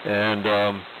 And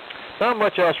not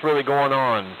much else really going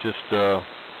on, just a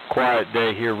quiet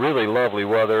day here, really lovely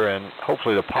weather, and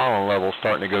hopefully the pollen level's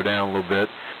starting to go down a little bit,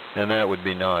 and that would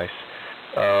be nice.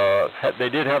 They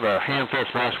did have a ham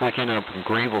fest last weekend up in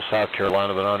Greenville, South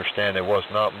Carolina, but I understand there was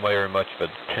not very much of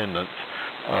attendance.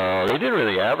 They didn't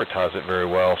really advertise it very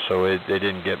well, so they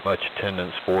didn't get much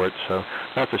attendance for it. So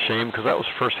that's a shame, because that was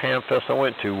the first ham fest I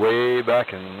went to way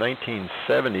back in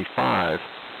 1975,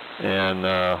 and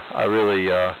I really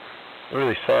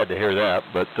sad to hear that.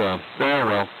 But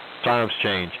well, times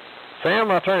change. Sam,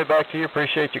 I'll turn it back to you.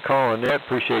 Appreciate you calling Net.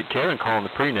 Appreciate Karen calling the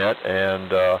prenet,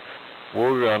 and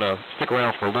we're gonna stick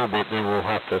around for a little bit, then we'll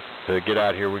have to get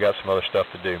out of here. We got some other stuff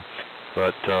to do.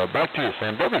 But back to you,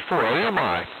 Sam.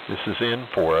 W4AMI. This is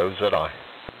N4OZI.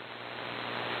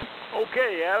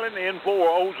 Okay, Alan,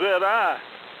 N4OZI.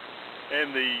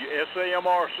 And the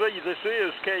SAMRC, this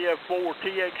is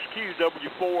KF4TXQ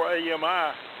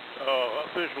W4AMI.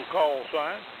 official call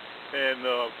sign. And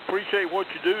appreciate what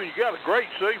you do. And you got a great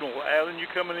signal, Alan. You're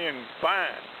coming in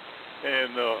fine.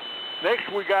 And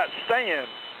next we got Stan,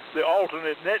 the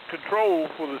alternate net control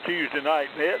for the Tuesday night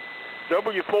net,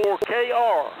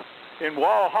 W4KR in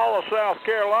Walhalla, South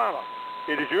Carolina.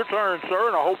 It is your turn, sir,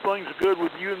 and I hope things are good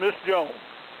with you and Miss Jones.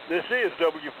 This is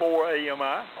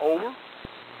W4AMI. Over.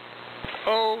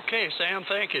 Okay, Sam,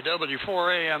 thank you.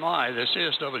 W4AMI. This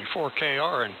is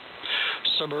W4KR in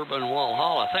suburban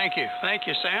Walhalla. Thank you. Thank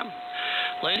you, Sam.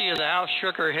 Lady of the house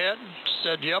shook her head,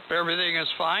 said, yep, everything is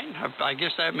fine. I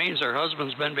guess that means her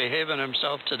husband's been behaving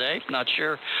himself today. Not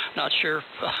sure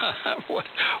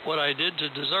what I did to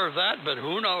deserve that, but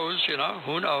who knows, you know,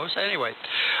 who knows. Anyway,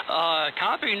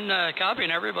 copying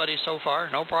everybody so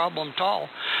far, no problem at all.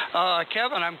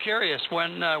 Kevin, I'm curious,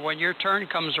 when your turn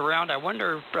comes around, I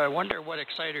wonder what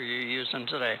exciter you're using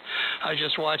today. I was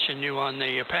just watching you on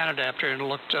the pan adapter and it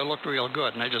looked real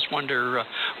good, and I just wonder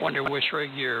which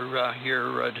rig you're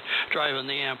driving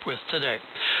the amp with today.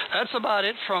 That's about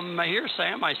it from here,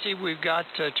 Sam. I see we've got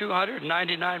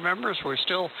 299 members. We're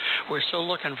still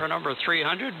looking for number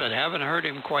 300, but haven't heard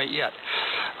him quite yet.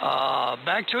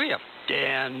 Back to you,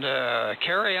 and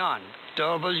carry on.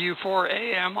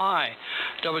 W4AMI,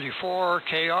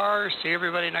 W4KR. See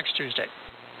everybody next Tuesday.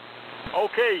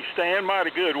 Okay, Stan,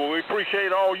 mighty good. Well, we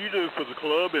appreciate all you do for the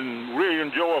club and really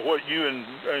enjoy what you and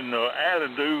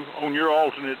Alan do on your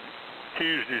alternate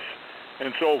Tuesdays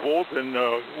and so forth. And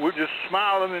we're just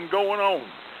smiling and going on.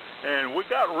 And we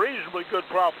got reasonably good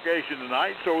propagation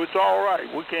tonight, so it's all right.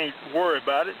 We can't worry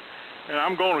about it. And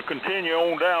I'm going to continue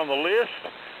on down the list,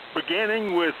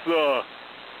 beginning with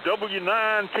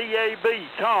W9TAB,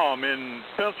 Tom in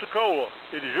Pensacola.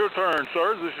 It is your turn,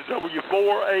 sir. This is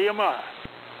W4AMI.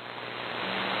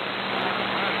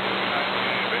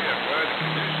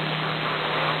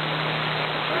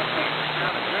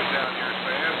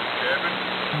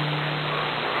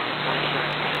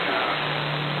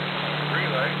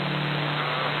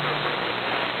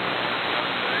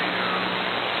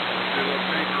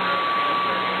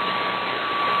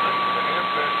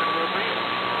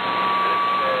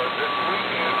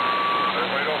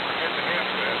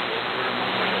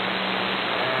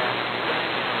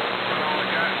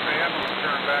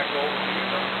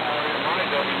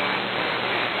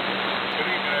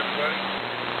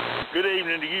 Good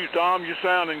evening to you, Tom. You're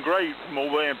sounding great from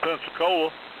over there in Pensacola.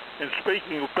 And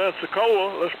speaking of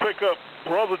Pensacola, let's pick up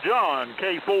Brother John,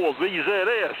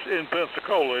 K4VZS in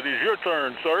Pensacola. It is your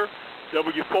turn, sir.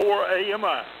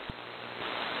 W4AMI.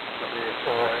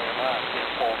 W4AMI,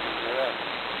 K4VZS.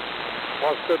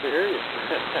 Well, it's good to hear you.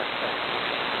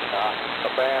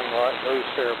 The band let loose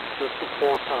here just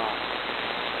before time.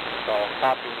 So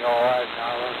copying you all right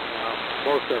now,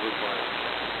 most everybody.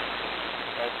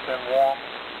 It's been warm.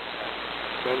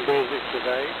 Been busy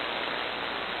today.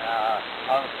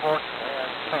 Unfortunately,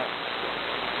 and tense.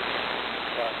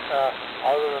 But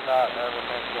other than that,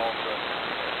 everything's going good.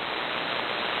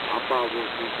 I'll probably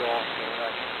be going for the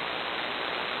next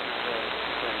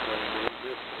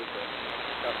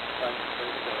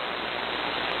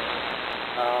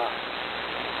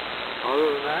other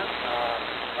than that,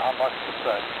 not much to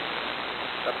say.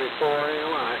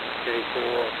 W4AMI,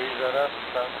 K4VZS,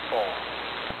 74.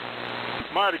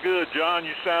 Mighty good, John.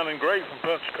 You're sounding great from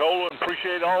Pensacola, and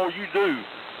appreciate all you do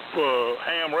for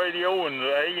ham radio and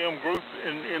the AM group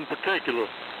in particular.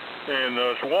 And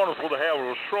it's wonderful to have a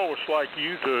resource like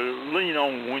you to lean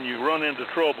on when you run into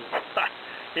trouble.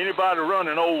 Anybody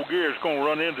running old gear is going to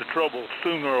run into trouble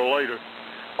sooner or later.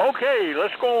 Okay,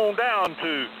 let's go on down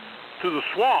to the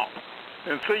swamp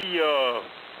and see.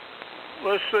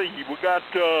 Let's see. We got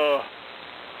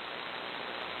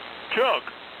Chuck.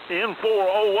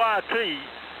 N4OYT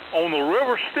on the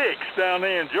River Styx down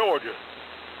there in Georgia.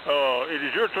 It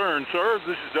is your turn, sir.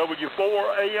 This is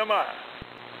W4AMI.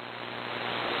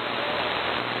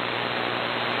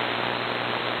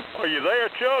 Are you there,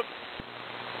 Chuck?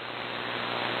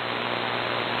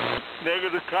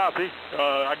 Negative copy.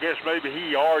 I guess maybe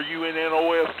he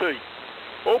RUNNOFT.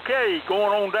 Okay,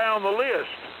 going on down the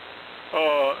list.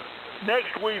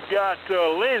 Next we've got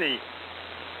Lenny.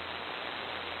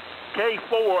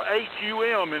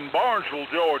 K4HUM in Barnesville,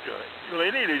 Georgia.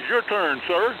 Lenny, it is your turn,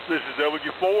 sir. This is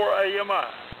W4AMI.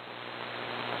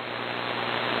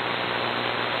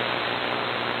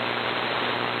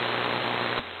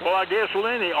 Well, I guess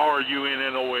Lenny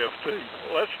RUNNOFT.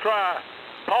 Let's try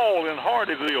Paul in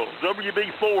Hardyville,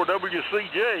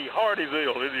 WB4WCJ,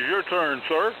 Hardyville. It is your turn,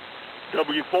 sir.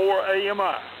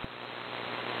 W4AMI.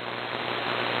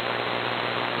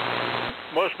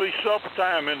 Must be supper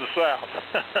time in the South.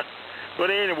 But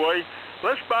anyway,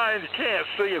 let's by any chance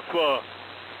see if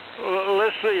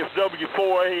let's see if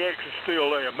W4AX is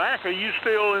still there. Mac, are you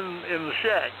still in the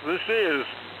shack? This is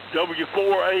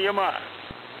W4AMI.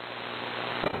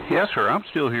 Yes, sir. I'm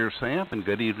still here, Sam, and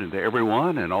good evening to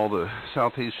everyone and all the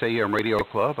Southeast AM Radio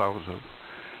Club. I was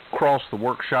across the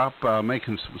workshop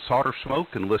making some solder smoke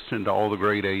and listening to all the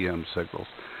great AM signals.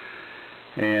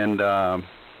 And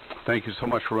thank you so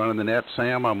much for running the net,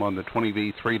 Sam. I'm on the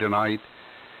 20V3 tonight,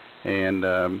 and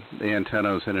the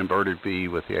antenna is an inverted V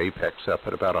with the apex up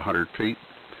at about 100 feet,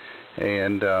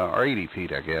 and or 80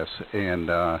 feet, I guess, and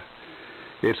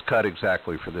it's cut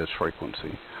exactly for this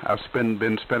frequency. I've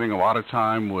been spending a lot of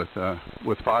time with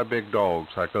 5 big dogs.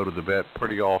 I go to the vet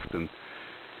pretty often,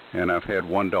 and I've had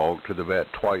one dog to the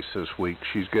vet twice this week.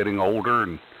 She's getting older,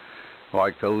 and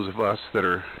like those of us that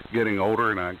are getting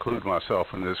older, and I include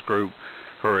myself in this group,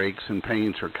 her aches and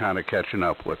pains are kind of catching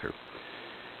up with her.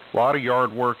 A lot of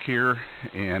yard work here,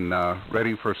 and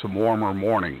ready for some warmer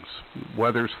mornings.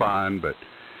 Weather's fine, but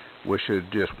we should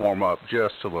just warm up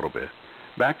just a little bit.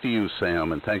 Back to you,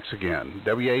 Sam, and thanks again.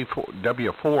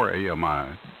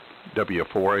 W4AMI,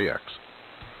 W4AX.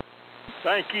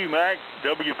 Thank you, Mac.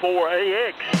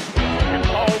 W4AX in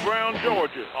Paul Brown,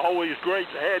 Georgia. Always great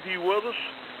to have you with us.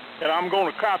 And I'm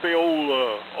going to copy old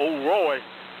Roy.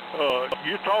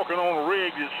 You're talking on a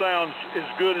rig that sounds as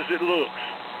good as it looks.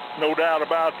 No doubt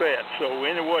about that. So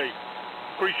anyway,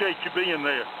 appreciate you being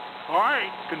there. All right,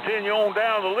 continue on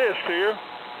down the list here.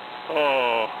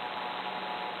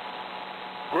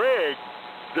 Greg,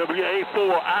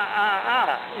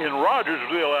 WA4III in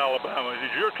Rogersville, Alabama. It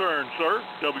is your turn, sir.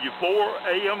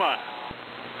 W4AMI.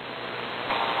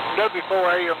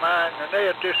 W4AMI in the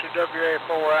net. This is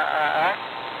WA4III.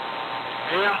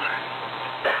 Yeah.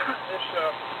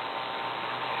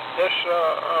 This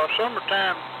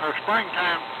summertime or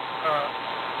springtime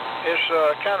is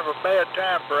kind of a bad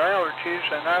time for allergies,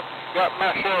 and I've got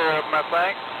my share of them, I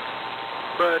think.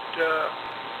 But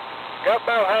got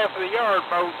about half of the yard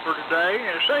mowed for today,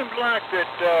 and it seems like that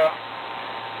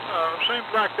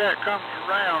comes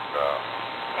around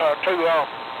too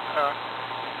often.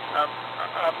 I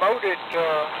mowed it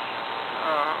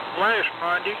last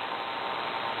Monday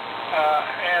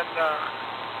and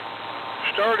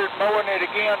started mowing it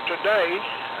again today.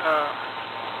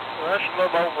 Well, that's a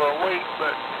little over a week,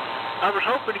 but I was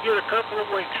hoping to get a couple of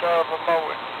weeks out of a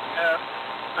mowing.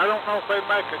 I don't know if they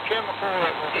make a chemical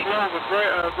that will slow the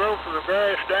growth of the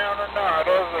grass down or not,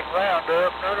 other than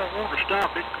Roundup, and I don't want to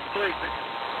stop it completely.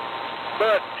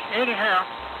 But anyhow,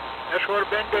 that's what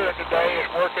I've been doing today, is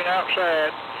working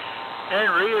outside and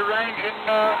rearranging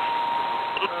the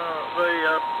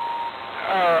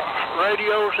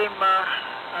radios in my,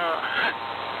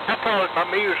 I call it my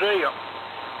museum.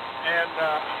 And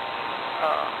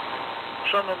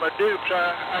some of my dupes,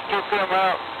 I took them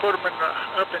out and put them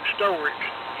up in storage.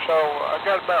 So I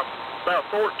got about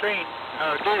 14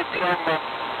 dupes on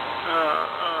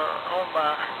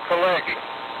my collection.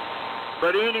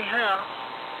 But anyhow,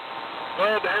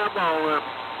 glad to have all of them.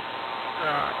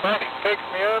 Thanks for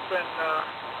picking me up, and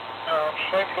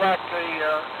seems like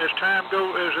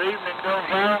as the evening goes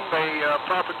on, the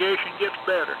propagation gets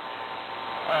better.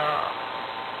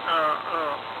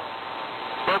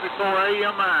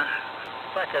 W4AMI. I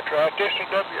think that's right. This is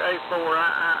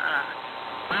WA4III.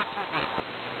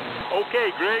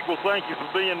 Okay, Greg, well, thank you for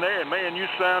being there. And, man,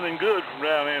 you're sounding good from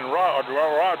down in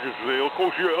Rogersville. Of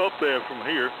course, you're up there from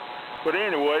here. But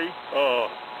anyway,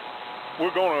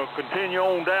 we're going to continue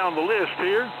on down the list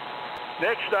here.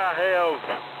 Next, I have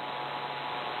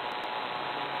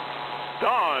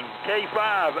Don,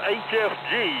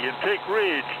 K5HFG in Tick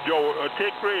Ridge,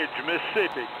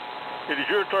 Mississippi. It is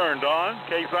your turn, Don.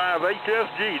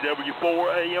 K5HFG,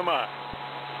 W4AMI.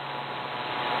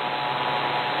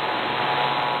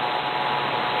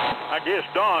 I guess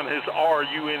Don has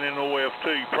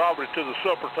RUNNOFT, probably to the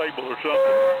supper table or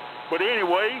something. But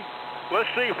anyway,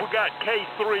 let's see if we got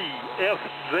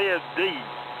K3FZD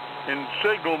in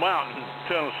Signal Mountain,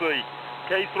 Tennessee.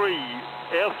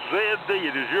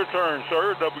 K3FZD, it is your turn,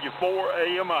 sir.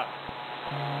 W4AMI.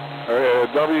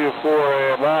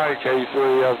 W4AMI,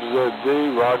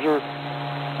 K3FZD, Roger.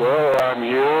 Well, I'm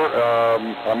here.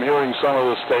 I'm hearing some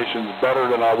of the stations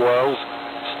better than I was.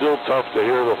 Still tough to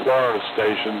hear the Florida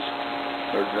stations.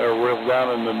 They're real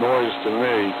down in the noise to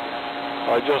me.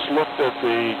 I just looked at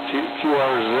the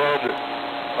QRZ.com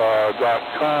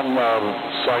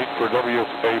site for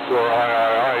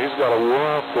WA4III. He's got a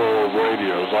wall full of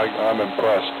radios. I'm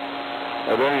impressed.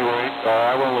 At any rate,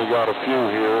 I've only got a few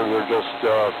here. They're just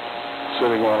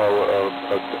sitting on a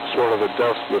sort of a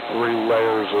desk with 3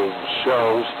 layers of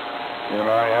shelves, and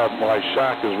my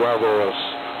shack is rather a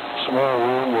small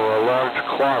room or a large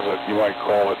closet, you might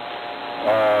call it.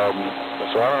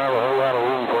 So I don't have a whole lot of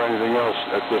room for anything else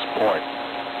at this point.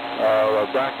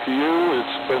 Back to you.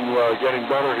 It's been getting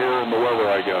better here in the weather,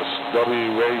 I guess.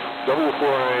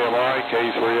 W4AMI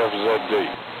K3FZD.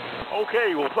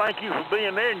 Okay, well, thank you for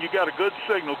being there, and you got a good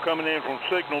signal coming in from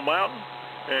Signal Mountain,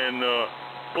 and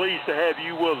pleased to have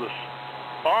you with us.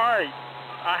 All right,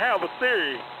 I have a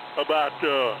theory about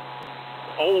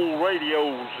old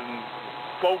radios and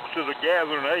folks that are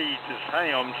gathering age as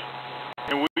hams,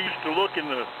 and we used to look in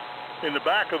the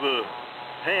back of the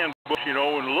handbook, you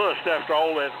know, and lust after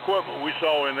all that equipment we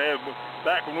saw in there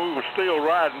back when we were still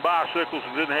riding bicycles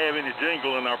and didn't have any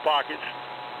jingle in our pockets.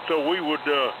 So we would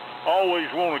always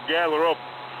want to gather up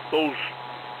those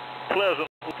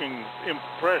pleasant-looking,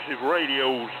 impressive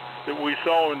radios that we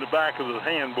saw in the back of the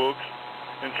handbooks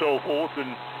and so forth.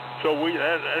 And so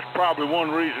that's probably one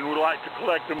reason we like to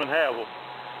collect them and have them.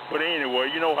 But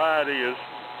anyway, you know how it is.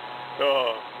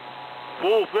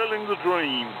 Fulfilling the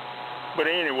dream. But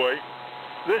anyway,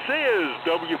 this is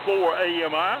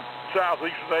W4AMI,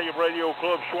 Southeastern AM Radio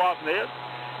Club SWAP-net.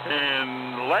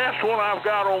 And the last one I've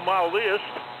got on my list,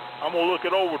 I'm going to look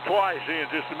it over twice in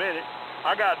just a minute.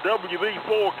 I got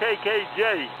WV4KKJ.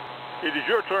 It is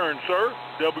your turn, sir.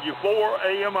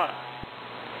 W4AMI.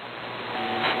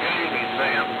 Good evening,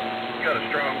 Sam. Got a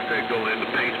strong signal in the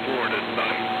Pace, Florida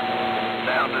tonight.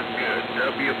 Sounding good.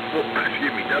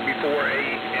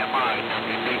 W4AMI,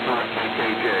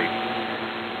 WV4KKJ.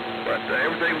 But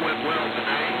everything went well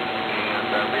today,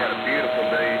 and we had a beautiful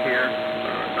day here.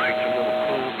 Night's a little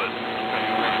cool, but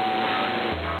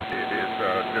it is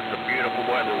just a beautiful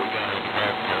weather we got in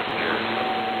Texas here.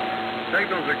 So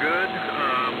signals are good.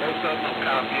 Most of them will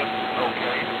copy them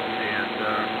okay, and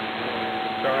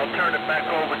so I'll turn it back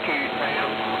over to you, Sam.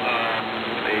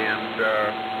 And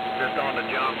just on the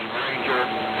Johnson Ranger,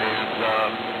 and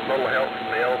a little help from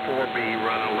the L4B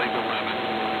running legal limit.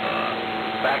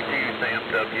 Back to you, Sam,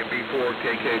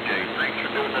 WB4KKJ. Thanks for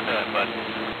doing the net, bud.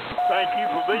 Thank you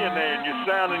for being there, and you're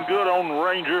sounding good on the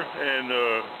Ranger and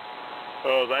the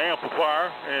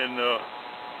amplifier, and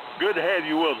good to have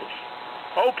you with us.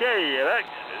 Okay,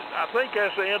 I think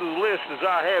that's the end of the list as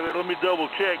I have it. Let me double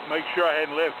check, make sure I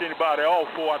hadn't left anybody off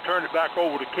before I turn it back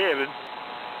over to Kevin.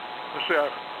 Let's see,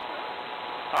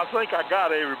 I think I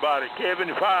got everybody. Kevin,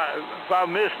 if I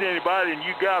missed anybody and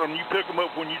you got them, you pick them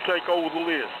up when you take over the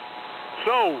list.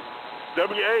 So,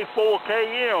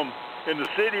 WA4KM in the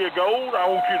City of Gold, I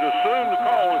want you to assume the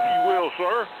call, if you will,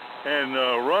 sir, and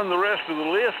run the rest of the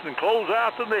list and close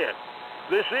out the net.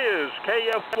 This is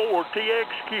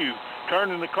KF4TXQ,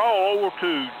 turning the call over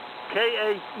to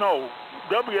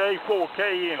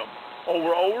WA4KM.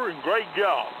 Over, and great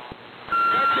job.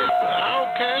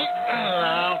 Okay,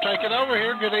 I'll take it over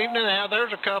here. Good evening. Now,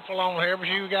 there's a couple on here, but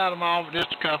you got them all,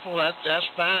 just a couple. That's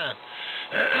fine.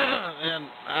 And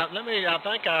I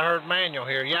think I heard Manuel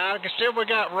here. Yeah, we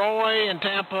got Roy and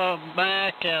Tampa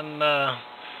back, and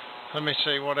let me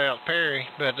see what else, Perry.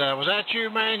 But was that you,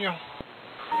 Manuel?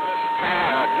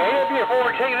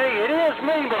 KW4TV, it is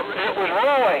me, but it was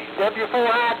Roy.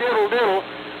 W4I diddle,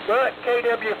 but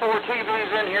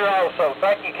KW4TV's in here also.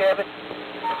 Thank you, Kevin.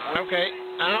 Okay,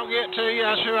 I'll get to you.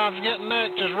 That's who I was getting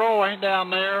next is Roy down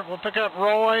there. We'll pick up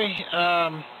Roy.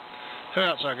 Who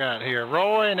else I got here?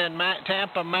 Roy, and then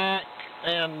Tampa, Mac,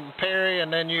 and Perry, and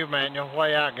then you, Manuel, the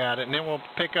way I got it. And then we'll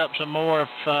pick up some more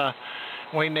if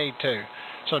we need to.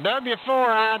 So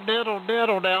W4I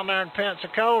diddle down there in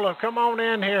Pensacola, come on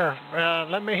in here.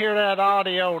 Let me hear that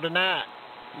audio tonight.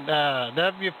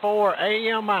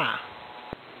 W4AMI.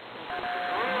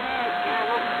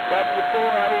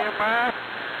 W4AMI.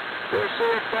 This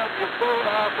is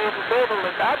W4I diddle,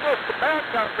 and I just about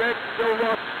got ready to go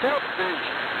off the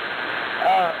television.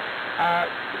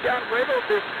 You got rid of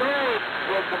this story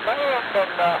with the man,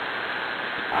 and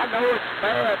I know it's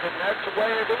bad, and that's the way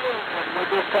it is, and we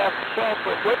just have to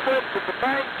suffer. We went to the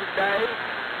bank today,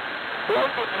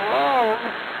 plugging along,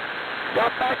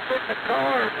 got back in the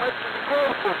car and went to the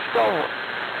grocery store.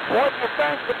 What do you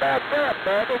think about that,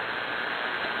 buddy?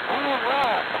 All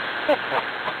right.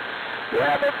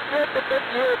 Yeah, it's good to be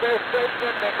here this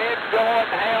evening and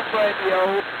enjoying ham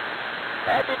radio.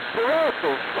 And it's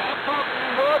terrific. I'm talking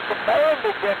about the band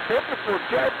again, typical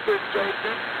Chester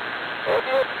station. It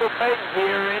is for me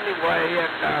here anyway,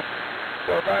 and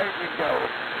so there you go.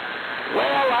 Well,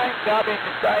 I ain't got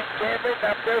anything, Kevin.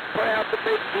 I'm just proud to be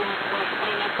here with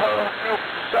me, Pearl Milk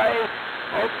to say,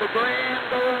 on the Grand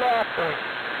Ole Opry.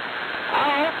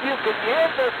 I hope you can hear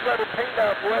this little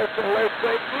peanut whistle this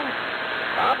evening.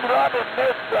 I'm running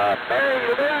this Mary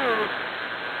Lou's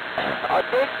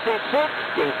Dixie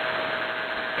 60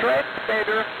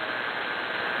 transmitter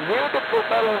beautiful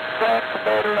little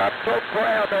transmitter. I'm so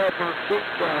proud of her.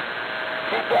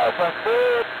 She does a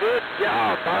good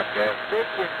job. I guarantee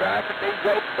you driving these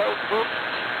old notebooks.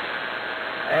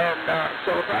 And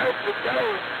so there you go.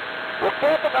 Well,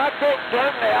 Kevin, I can't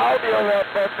turn the audio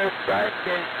up on this thing.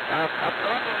 I'm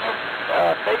running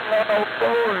up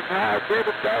D104 and high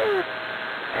river goes.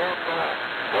 And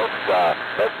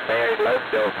this Mary Lou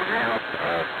doesn't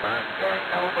have my thing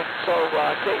on it, so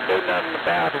I can't do nothing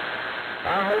about it.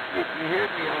 I hope you can hear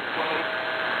me okay.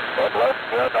 But looks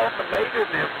good on the meter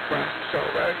and everything, so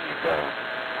there you go.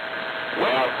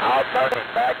 Well, I'll turn it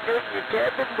back to you,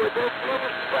 Kevin, with this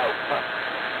little statement.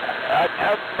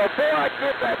 Before I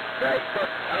give that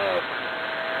statement,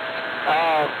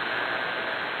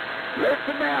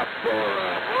 listen out for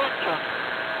Richard,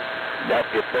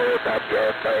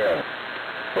 W4AMI.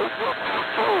 He's looking for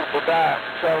food tonight,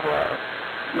 so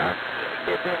not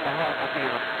get in the hot with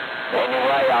him.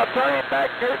 Anyway, I'll turn it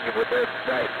back to you with this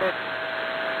statement.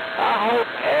 I hope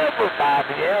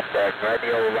everybody out there in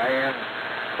Radio Land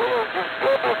feels as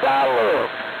good as I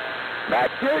look. Back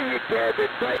to you, Kevin.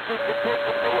 Thank you for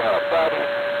picking me up, buddy.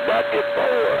 W4,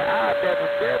 I never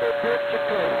did a picture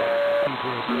cooler.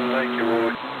 Thank you,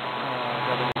 Roy.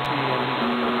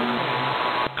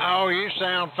 Oh, you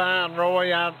sound fine, Roy.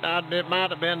 It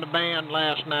might have been the band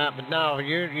last night, but no,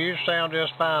 you sound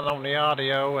just fine on the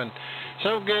audio. And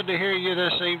so good to hear you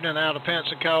this evening out of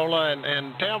Pensacola.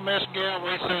 And tell Miss Gail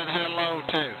we said hello,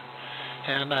 too.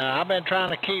 And I've been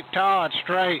trying to keep Todd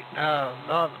straight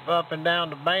up and down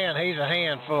the band. He's a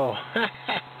handful.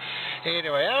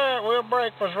 Anyway, all right, we'll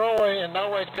break with Roy, and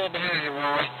always good to hear you,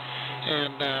 Roy.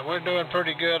 And we're doing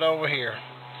pretty good over here.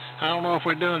 I don't know if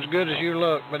we're doing as good as you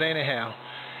look, but anyhow.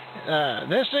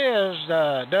 This is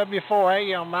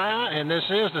W4AMI, and this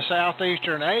is the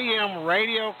Southeastern AM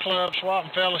Radio Club Swap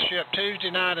and Fellowship Tuesday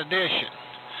night edition.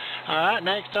 All right,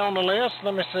 next on the list,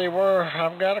 let me see where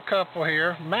I've got a couple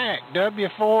here. Mac,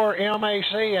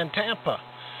 W4MAC in Tampa.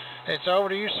 It's over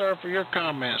to you, sir, for your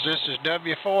comments. This is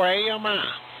W4AMI.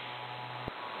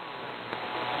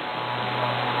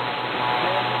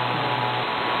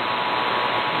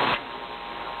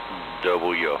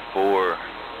 W4AMAC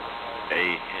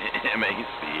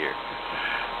here.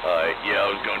 Yeah, I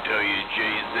was going to tell you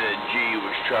JZG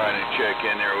was trying to check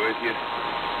in there with you.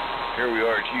 Here we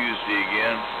are Tuesday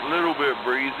again. A little bit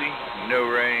breezy, no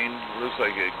rain. Looks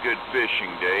like a good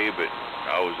fishing day, but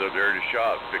I was up there at the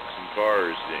shop fixing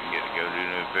cars. Didn't get to go do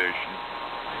no fishing.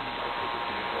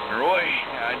 Roy,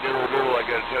 I did a little, I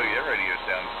got to tell you, that radio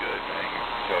sounds good, man.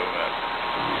 You're talking about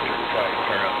trying to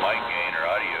turn up mic gain or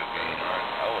audio gain.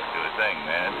 I wouldn't do a thing,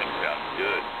 man. That thing sounds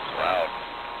good. It's loud.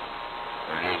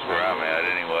 Or it is where I'm at,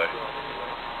 anyway.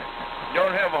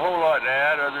 Don't have a whole lot to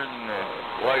add other than the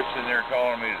wife's in there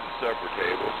calling me to the supper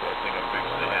table, so I think I'm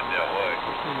fixing to head that way.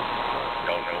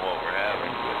 Don't know what we're having,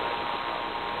 but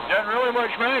doesn't really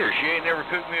much matter. She ain't never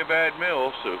cooked me a bad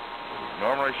meal, so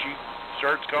normally she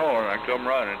starts calling and I come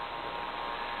running.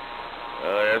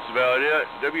 That's about it.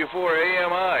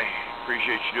 W4AMI.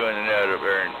 Appreciate you doing that up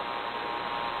there. And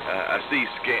I see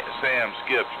Sam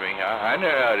skipped me. I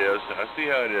know how it is. I see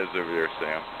how it is over there,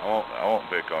 Sam. I won't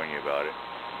pick on you about it.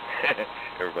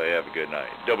 Everybody have a good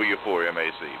night.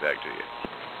 W4MAC, back to you.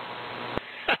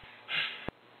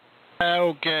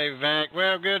 Okay, Vac.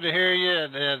 Well, good to hear you.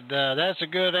 And, that's a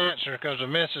good answer because the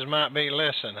missus might be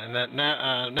listening. And that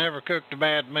never cooked a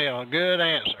bad meal. Good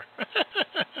answer.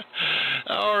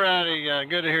 All righty.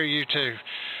 Good to hear you too.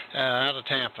 Out of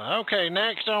Tampa. Okay,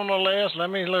 next on the list, let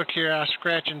me look here. I'm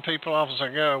scratching people off as I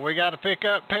go. We got to pick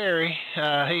up Perry.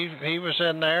 He was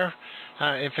in there.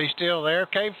 If he's still there,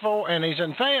 K4, and he's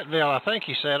in Fayetteville, I think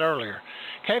he said earlier.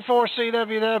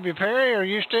 K4CWW, Perry, are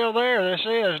you still there? This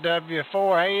is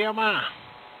W4AMI.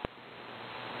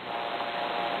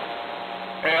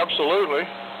 Absolutely.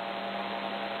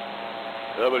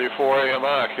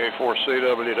 W4AMI,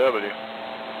 K4CWW.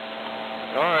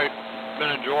 All right, been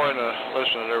enjoying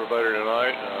listening to everybody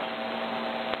tonight.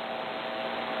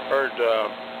 Heard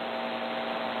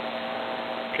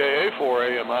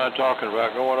KA4AMI talking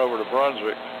about going over to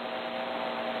Brunswick.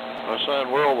 My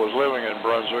son Will was living in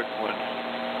Brunswick when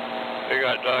he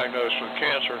got diagnosed with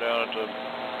cancer down at the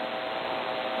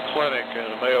clinic,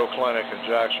 in the Mayo Clinic in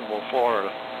Jacksonville, Florida.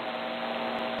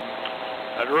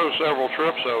 I drove several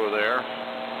trips over there.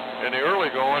 In the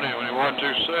early going, when he wasn't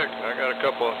too sick, we got a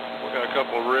couple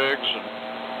of rigs and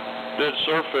did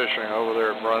surf fishing over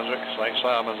there at Brunswick, St.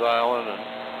 Simon's Island and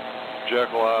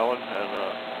Jekyll Island,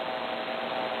 and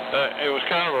it was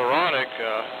kind of ironic.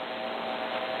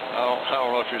 I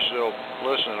don't know if you're still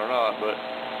listening or not, but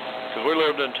because we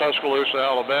lived in Tuscaloosa,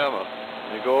 Alabama,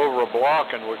 you go over a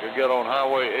block and we could get on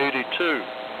Highway 82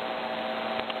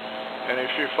 And if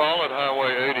you followed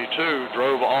Highway 82,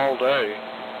 drove all day,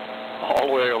 all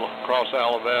the way across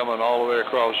Alabama and all the way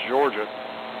across Georgia,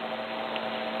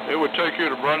 it would take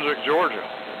you to Brunswick, Georgia,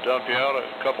 and dump you out a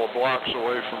couple of blocks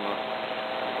away from the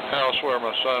house where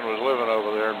my son was living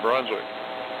over there in Brunswick.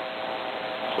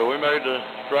 So we made the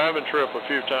driving trip a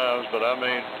few times, but I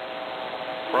mean,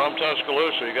 from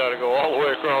Tuscaloosa, you got to go all the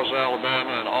way across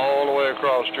Alabama and all the way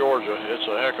across Georgia. It's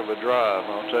a heck of a drive,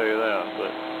 I'll tell you that.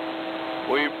 But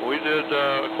we did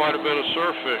quite a bit of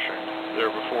surf fishing there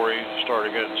before he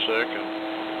started getting sick,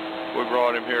 and we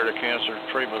brought him here to Cancer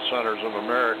Treatment Centers of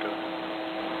America.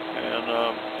 And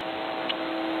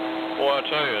boy, I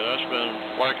tell you, that's been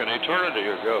like an eternity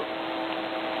ago.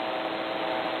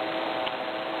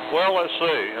 Well, let's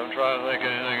see. I'm trying to think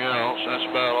of anything else. That's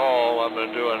about all. I've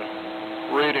been doing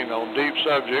reading on deep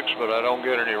subjects, but I don't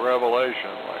get any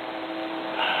revelation. Like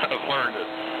I've learned that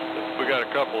we got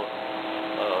a couple of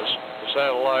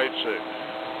satellites that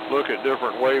look at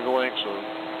different wavelengths of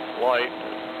light.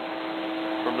 And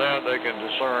from that, they can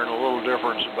discern a little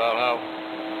difference about how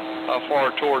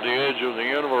far toward the edge of the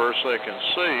universe they can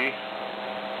see.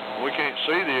 We can't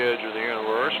see the edge of the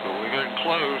universe, but we're getting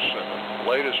close, and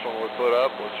the latest one we put up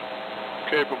was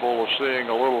capable of seeing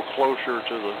a little closer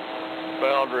to the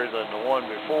boundary than the one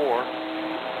before.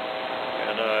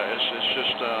 And it's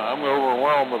just, I'm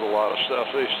overwhelmed with a lot of stuff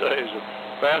these days. The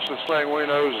fastest thing we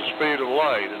know is the speed of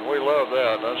light, and we love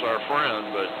that. That's our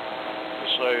friend, but to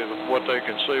say what they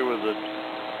can see with the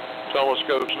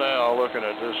telescopes now, looking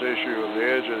at this issue of the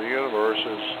edge of the universe,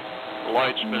 is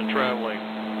light's been traveling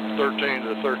 13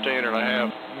 to 13.5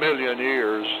 million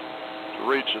years to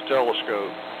reach the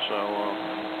telescope. So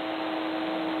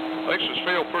makes us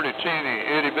feel pretty teeny,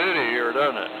 itty-bitty here,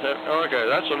 doesn't it? Okay,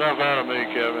 that's enough out of me,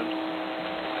 Kevin.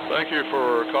 Thank you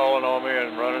for calling on me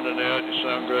and running the net. You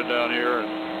sound good down here, and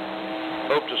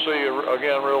hope to see you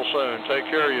again real soon. Take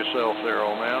care of yourself there,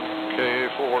 old man.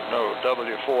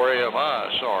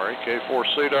 W4AMI, sorry,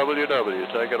 K4CWW.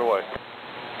 Take it away.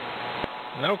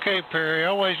 Okay, Perry,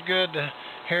 always good to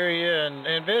hear you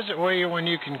and visit with you when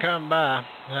you can come by.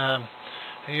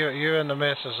 You and the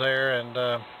missus there, and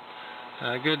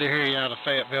good to hear you out of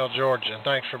Fayetteville, Georgia. And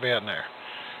thanks for being there.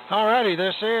 Alrighty,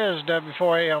 this is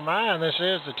W4AMI, and this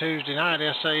is the Tuesday night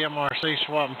SAMRC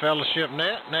Swap and Fellowship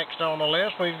Net. Next on the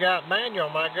list, we've got Manuel,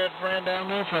 my good friend down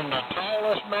there from the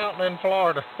tallest mountain in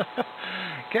Florida.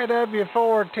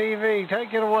 KW4 TV,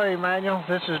 take it away, Manuel.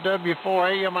 This is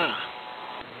W4AMI.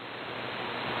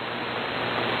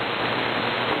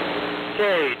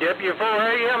 Okay,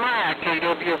 W4AMI,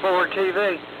 KW4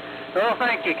 TV. Well,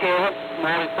 thank you, Kevin.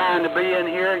 Mighty fine to be in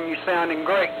here, and you're sounding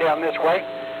great down this way.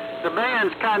 The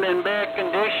band's kind of in bad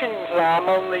condition. I'm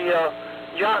on the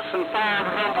Johnson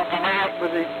 500 tonight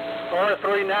with the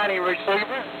R390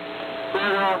 receiver.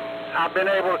 But I've been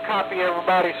able to copy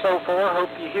everybody so far.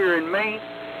 Hope you're hearing me.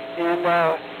 And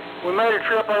we made a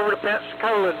trip over to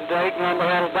Pensacola today. Remember,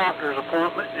 I had a doctor's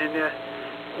appointment, and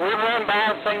we run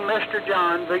by and seen Mr.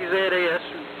 John, VZS,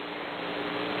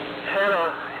 and had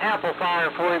an amplifier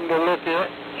for him to look at,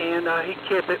 and he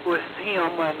kept it with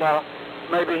him, and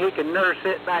maybe he can nurse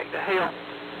it back to health.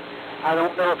 I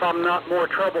don't know if I'm not more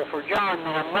trouble for John than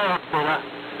I'm not, but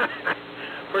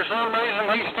for some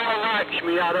reason he still likes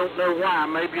me. I don't know why.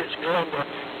 Maybe it's Glenda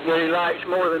that he likes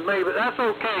more than me, but that's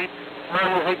okay. As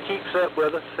long as he keeps up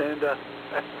with us, and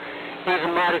he's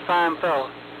a mighty fine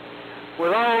fella.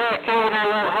 With all that, Kevin,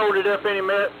 I won't hold it up any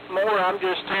more. I'm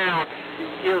just tired. He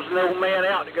gives an old man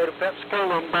out to go to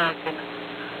Pensacola and back. And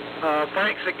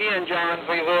thanks again, John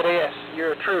VZS.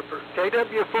 You're a trooper.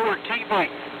 KW4 TV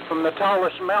from the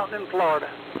tallest mountain in Florida.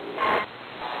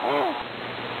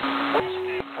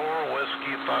 Whiskey 4,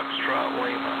 Whiskey Foxtrot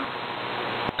Lima.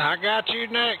 I got you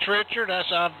next, Richard. That's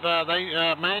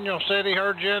Manuel said he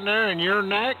heard you in there, and you're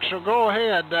next. So go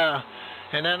ahead.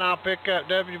 And then I'll pick up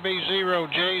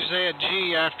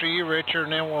WB0JZG after you, Richard,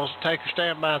 and then we'll take a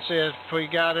standby and see if we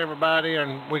got everybody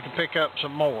and we can pick up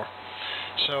some more.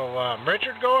 So,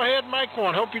 Richard, go ahead and make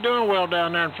one. Hope you're doing well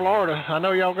down there in Florida. I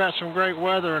know y'all got some great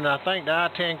weather, and I think the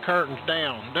I-10 curtain's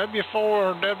down.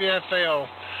 W4 WFL,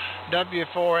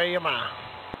 W4AMI.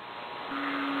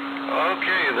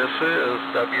 Okay, this is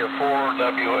W4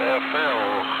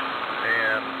 WFL,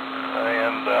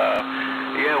 and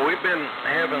yeah, we've been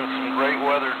having some great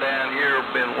weather down here.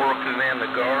 Been working in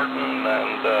the garden,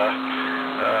 and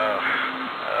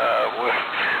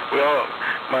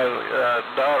my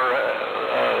daughter,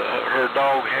 her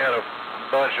dog had a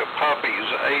bunch of puppies,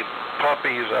 8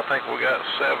 puppies. I think we got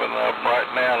 7 of them right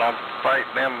now, and I'm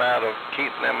fighting them out of,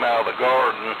 keeping them out of the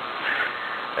garden.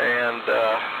 And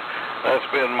that's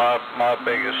been my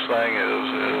biggest thing is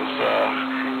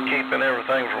keeping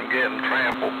everything from getting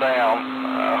trampled down.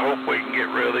 I hope we can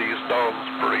get rid of these dogs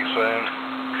pretty soon.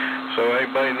 So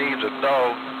anybody needs a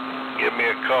dog, give me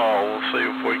a call. We'll see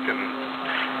if we can,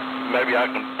 maybe I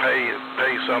can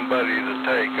pay somebody to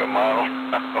take them. I don't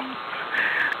know.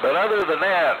 But other than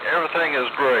that, everything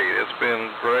is great. It's been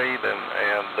great, and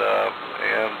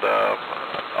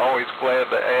always glad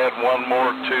to add one more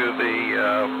to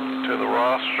the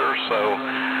roster. So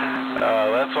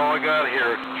that's all I got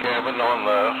here, Kevin,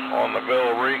 on the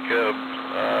Villarica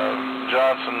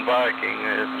Johnson Viking.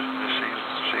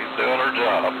 She's doing her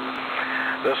job.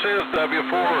 This is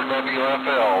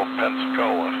W4WFL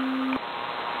Pensacola.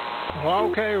 Well,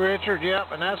 okay, Richard, yep,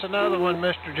 and that's another one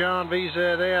Mr. John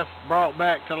VZF brought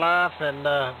back to life, and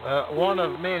one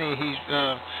of many he's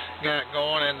got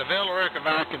going, and the Villarica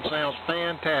Viking sounds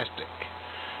fantastic,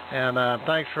 and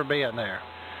thanks for being there.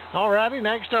 Alrighty,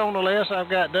 next on the list, I've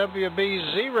got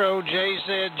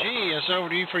WB0JZG. It's over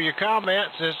to you for your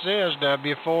comments. This is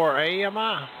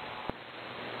W4AMI.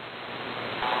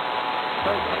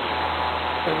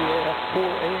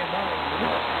 W4AMI.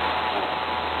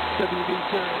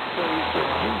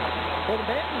 WB0JZG. Well, the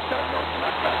band was starting off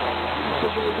like that. So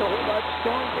it was a whole lot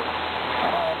stronger.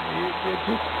 It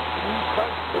just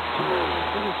restarted the tour.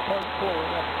 It was fun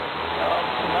forward up.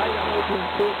 Tonight I'm looking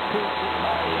forward to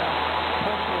my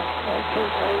personal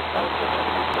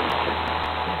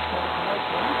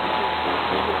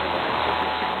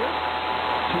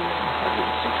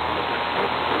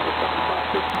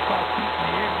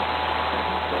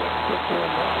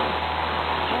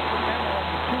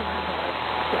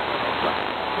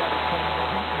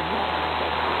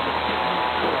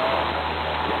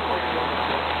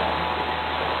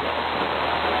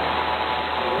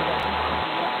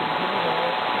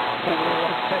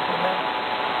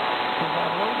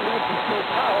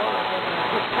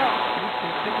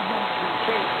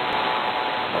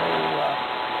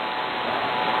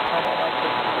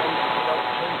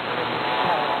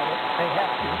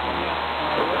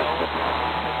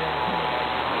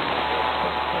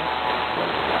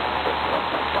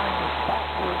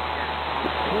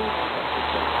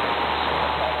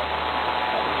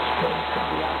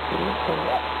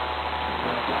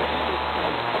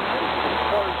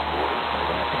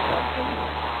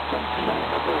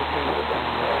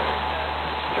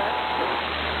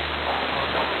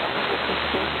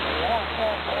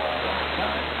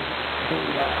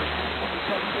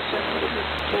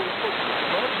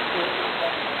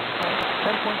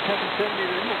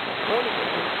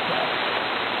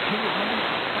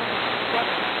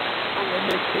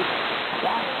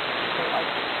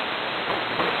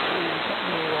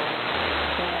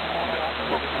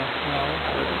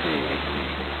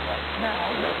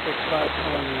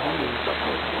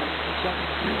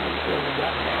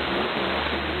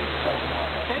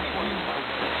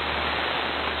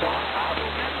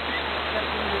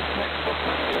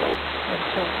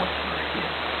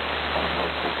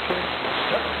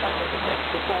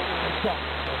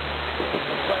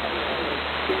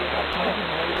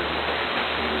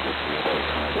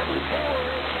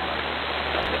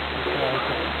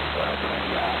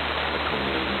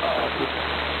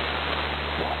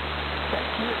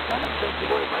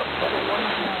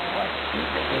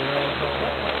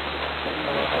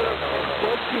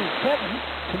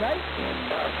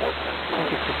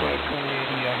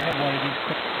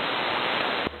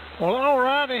Well, all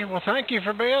righty. Well, thank you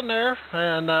for being there.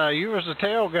 And you was the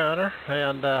tail gunner,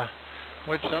 and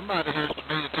which somebody has to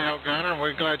be the tail gunner, and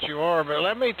we're glad you are. But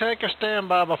let me take a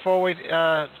standby before we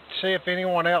see if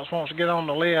anyone else wants to get on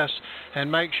the list,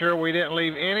 and make sure we didn't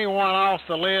leave anyone off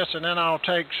the list, and then I'll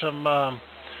take some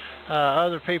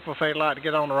other people if they'd like to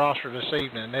get on the roster this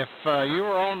evening. If you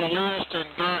were on the list and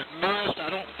got missed,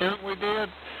 I don't think we did,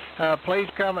 please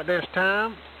come at this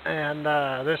time. And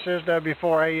this is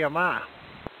W4AMI.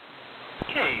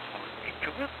 Okay.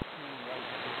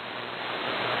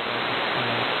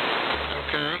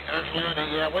 Okay, that's Lenny.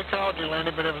 Yeah, we called you,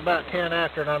 Lenny, but it was about 10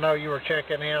 after, and I know you were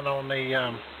checking in on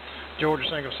the Georgia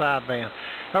single sideband.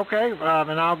 Okay,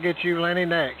 and I'll get you, Lenny,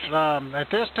 next.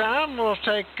 At this time, we'll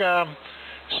take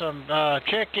some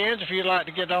check-ins if you'd like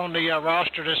to get on the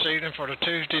roster this evening for the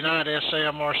Tuesday night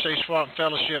SAMRC Swamp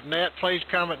Fellowship Net. Please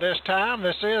come at this time.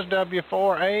 This is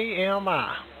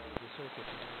W4AMI.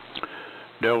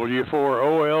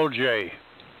 W4OLJ.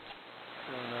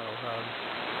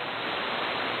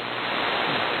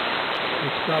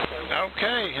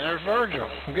 Okay, there's Virgil.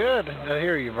 Good to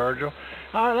hear you, Virgil.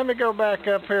 All right, let me go back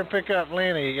up here and pick up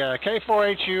Lenny.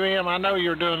 K4HUM, I know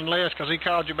you're doing the list because he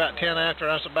called you about 10 after.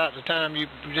 That's about the time you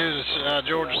do this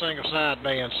Georgia single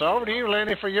sideband. So over to you,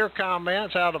 Lenny, for your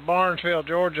comments out of Barnesville,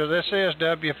 Georgia. This is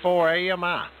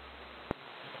W4AMI.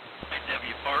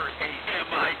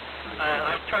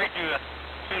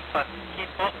 keep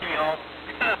both of y'all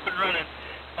up and running.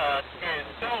 And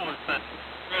Bill was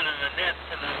running the net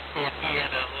tonight, and he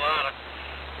had a lot of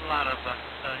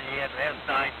he had S9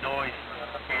 noise,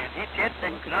 and he did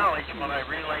acknowledge when I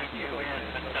relayed you in,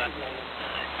 but I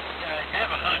have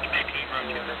a hunch maybe he wrote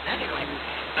you. Anyway,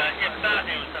 if not,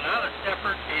 it was an honest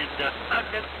effort, and I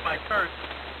missed my turn.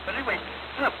 But anyway,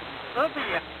 let me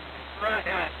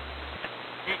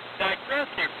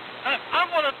digress here. I'm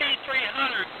on a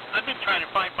B300. I've been trying to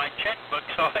find my checkbook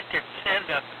so I can send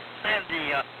the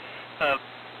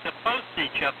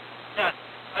postage up.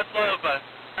 I'd love.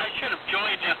 I should have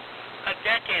joined a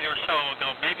decade or so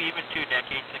ago, maybe even 2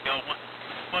 decades ago,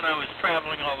 when I was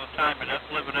traveling all the time and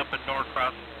living up in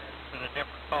Norcross with a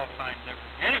different call sign.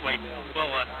 Anyway,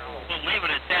 we'll leave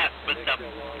it at that. But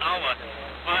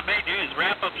what I may do is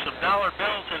wrap up some dollar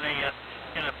bills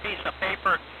in a piece of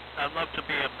paper. I'd love to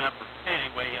be a member.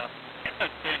 Anyway,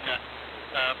 I've been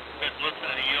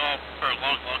listening to you all for a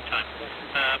long, long time.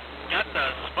 Got the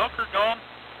smoker going,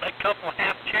 a couple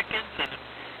half chickens, and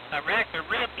a rack of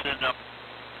ribs, and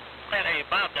had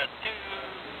about a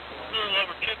little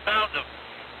over 2 pounds of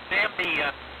Bambi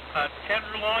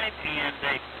tenderloin and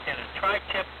a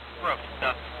tri-tip roast.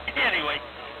 Anyway,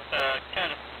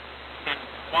 kind of been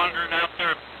wandering out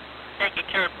there, taking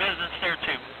care of business there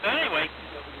too. But anyway,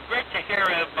 great to hear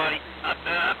everybody.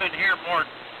 I've been here more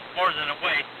than a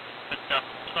week, but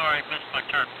sorry I missed my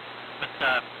turn.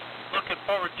 But looking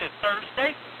forward to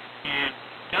Thursday, and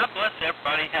God bless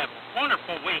everybody. Have a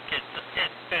wonderful week. It's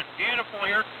been beautiful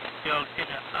here. You'll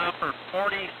get an upper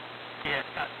 40s in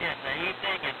the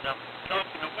evening, and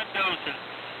open the windows and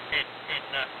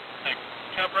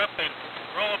cover up and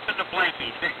roll up in the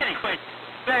blankies. Anyway,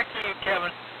 back to you, Kevin.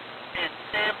 And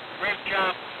Sam, great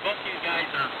job. Both of you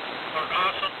guys are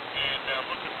awesome, and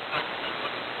looking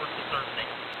forward to Thursday.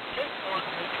 Take more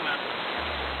than you have.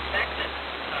 That's it.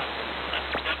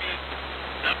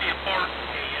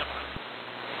 W4AMI.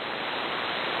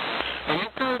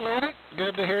 Okay, Lenny.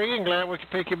 Good to hear you, and glad we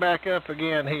could pick you back up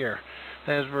again here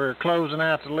as we're closing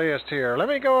out the list here. Let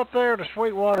me go up there to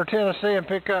Sweetwater, Tennessee, and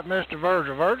pick up Mr.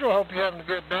 Virgil. Virgil, hope you're having a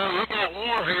good day. You got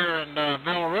warm here in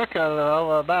Villarica,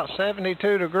 though, about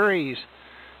 72 degrees.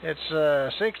 It's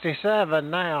 67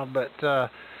 now, but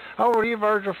over to you,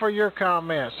 Virgil, for your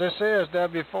comments. This is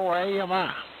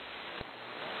W4AMI.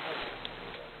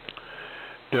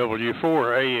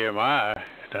 W4AMI,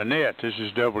 the net. This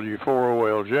is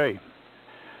W4OLJ.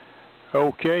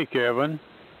 Okay, Kevin.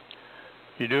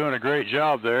 You're doing a great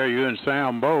job there. You and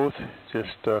Sam both.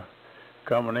 Just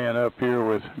coming in up here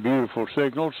with beautiful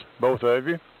signals, both of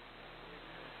you.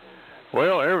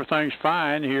 Well, everything's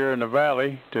fine here in the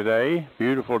valley today.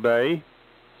 Beautiful day.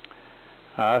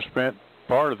 I spent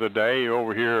part of the day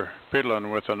over here fiddling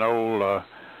with an old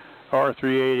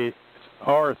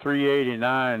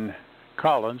R389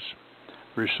 Collins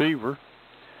receiver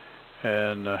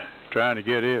and trying to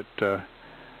get it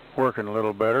working a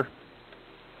little better.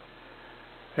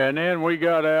 And then we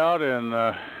got out and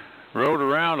rode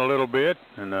around a little bit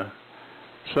in the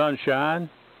sunshine.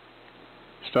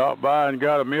 Stopped by and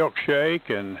got a milkshake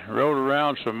and rode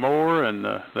around some more, and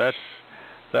that's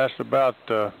about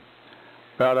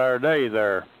our day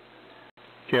there,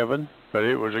 Kevin. But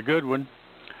it was a good one.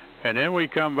 And then we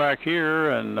come back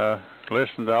here and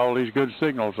listen to all these good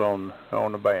signals on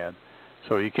the band.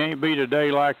 So you can't beat a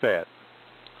day like that.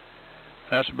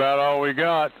 That's about all we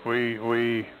got. We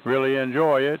really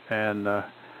enjoy it, and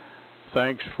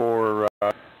thanks for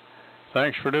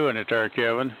doing it there,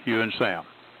 Kevin, you and Sam.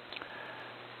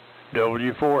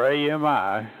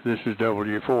 W4AMI, this is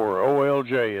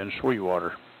W4OLJ in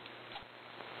Sweetwater.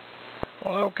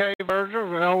 Well, okay,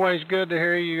 Virgil, always good to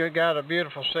hear you. You got a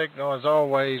beautiful signal as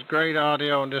always. Great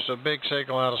audio, and just a big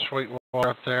signal out of Sweetwater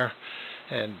up there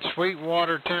in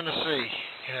Sweetwater, Tennessee.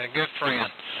 Good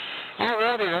friend.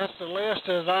 Alrighty, that's the list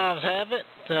as I have it.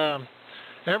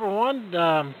 Everyone,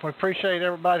 we appreciate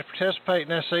everybody participating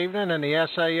this evening in the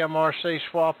SAMRC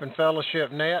Swap and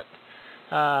Fellowship Net.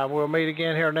 We'll meet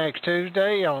again here next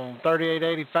Tuesday on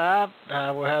 3885.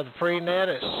 We'll have the pre-net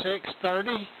at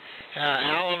 6:30.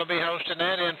 Alan will be hosting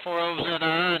that in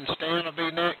 40ZI, and Stan will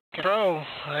be net control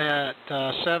at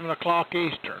 7 o'clock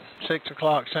Eastern, 6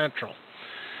 o'clock Central.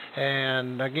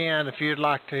 And again, if you'd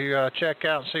like to check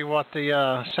out and see what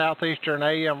the Southeastern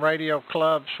AM Radio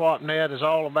Club SwapNet is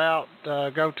all about,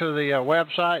 go to the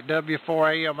website,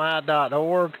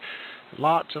 w4ami.org.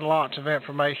 Lots and lots of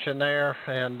information there,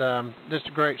 and just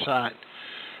a great site.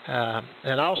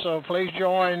 And also, please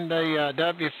join the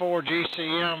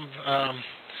W4GCM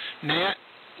net.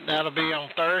 That'll be on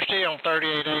Thursday on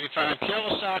 3885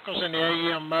 kilocycles in the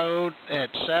AM mode at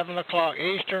 7 o'clock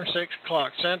Eastern, 6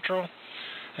 o'clock Central.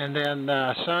 And then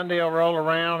Sunday will roll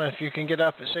around. If you can get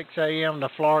up at 6 a.m., the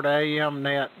Florida AM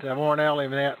Net, the Warren Ellie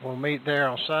Net will meet there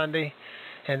on Sunday.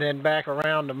 And then back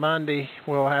around to Monday,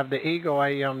 we'll have the Eagle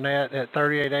AM Net at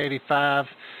 3885.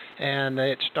 And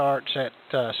it starts at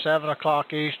 7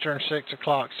 o'clock Eastern, 6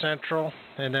 o'clock Central.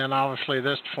 And then obviously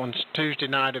this one's Tuesday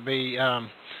night will be the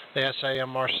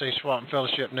SAMRC Swap and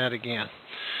Fellowship Net again.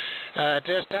 At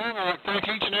this time, I'd like to thank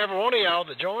each and every one of y'all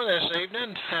that joined this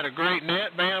evening. Had a great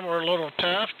net, man. We're a little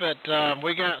tough, but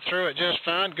we got through it just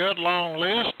fine. Good long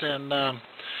list, and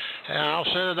I'll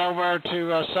send it over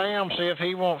to Sam, see if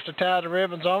he wants to tie the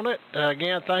ribbons on it.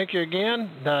 Again, thank you again.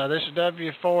 This is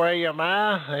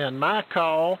W4AMI, and my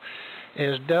call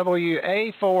is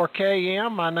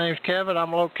WA4KM. My name's Kevin.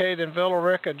 I'm located in Villa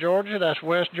Rica, Georgia. That's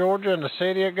West Georgia in the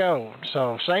city of Gold.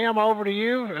 So, Sam, over to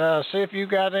you. See if you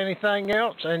got anything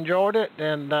else. Enjoyed it,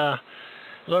 and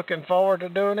looking forward to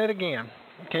doing it again.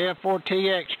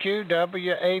 KF4TXQ,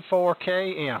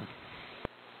 WA4KM.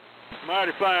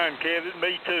 Mighty fine, Kevin.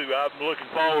 Me too. I'm looking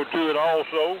forward to it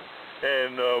also.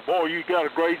 And, boy, you got a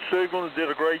great signal and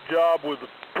did a great job with the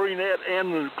pre-net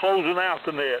and the closing out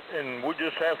the net. And we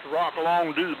just have to rock along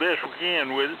and do the best we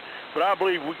can with it. But I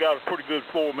believe we got a pretty good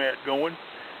format going.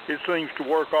 It seems to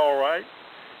work all right.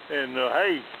 And,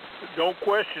 hey, don't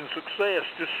question success.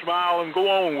 Just smile and go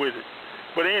on with it.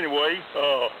 But anyway,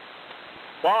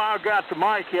 while I got the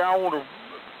mic here, I want to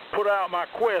put out my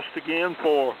quest again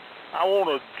for, I want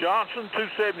a Johnson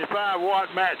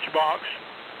 275-watt matchbox,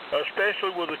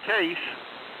 especially with a case.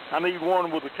 I need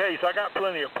one with a case. I got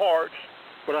plenty of parts,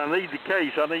 but I need the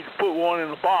case. I need to put one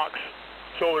in the box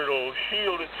so it'll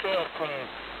shield itself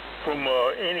from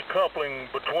any coupling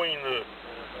between the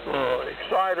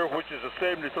exciter, which is a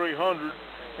 7300,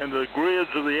 and the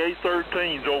grids of the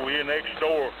 813s over here next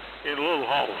door in Little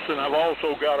House. And I've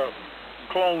also got a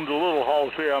clone to Little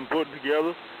House here I'm putting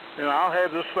together. And I'll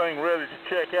have this thing ready to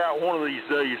check out one of these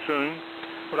days soon.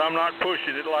 But I'm not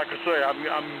pushing it, like I say.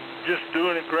 I'm just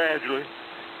doing it gradually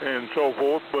and so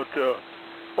forth. But,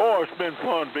 boy, it's been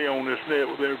fun to be on this net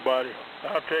with everybody.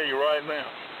 I'll tell you right now,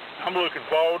 I'm looking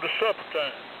forward to supper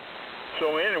time.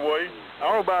 So anyway,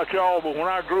 I don't know about y'all, but when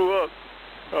I grew up,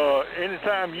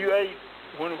 anytime you ate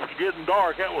when it was getting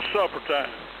dark, that was supper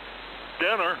time.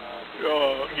 Dinner,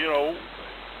 you know,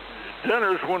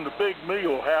 dinner's when the big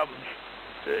meal happens.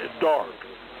 Dark.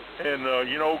 And,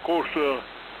 you know, of course,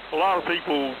 a lot of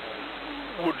people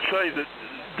would say that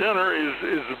dinner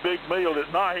is a big meal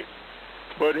at night,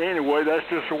 but anyway, that's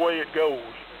just the way it goes.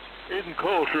 Isn't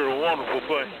culture a wonderful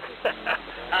thing?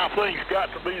 How things got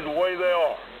to be the way they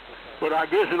are. But I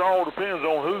guess it all depends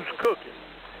on who's cooking.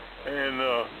 And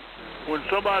when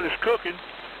somebody's cooking,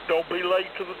 don't be late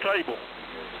to the table.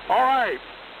 All right,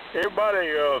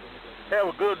 everybody have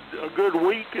a good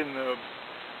week and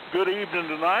good evening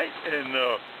tonight, and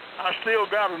I still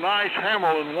got a nice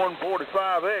Hammerlin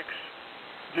 145X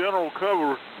general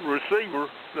cover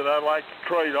receiver that I'd like to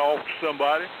trade off to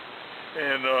somebody,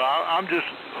 and I'm just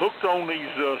hooked on these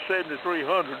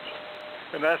 7300s,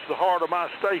 and that's the heart of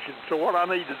my station. So what I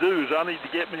need to do is I need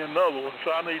to get me another one,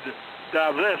 so I need to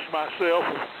divest myself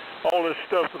of all this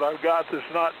stuff that I've got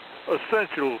that's not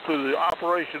essential to the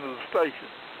operation of the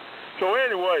station. So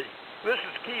anyway, this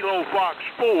is Kilo Fox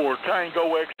 4,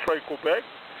 Tango X-Ray Quebec,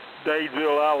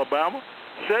 Dadeville, Alabama.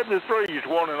 73s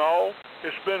one and all.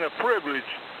 It's been a privilege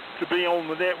to be on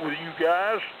the net with you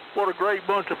guys. What a great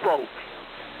bunch of folks.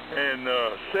 And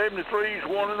 73s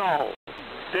one and all.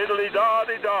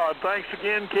 Diddly-da-de-da. Thanks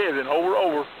again, Kevin. Over,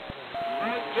 over.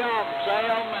 Great job,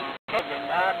 Sam and Kevin.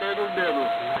 I diddle-diddle.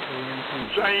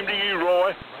 Same to you,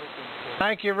 Roy.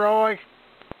 Thank you, Roy.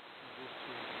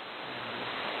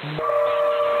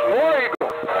 War Eagle.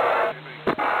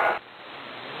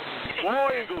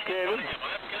 War Eagle, Kevin.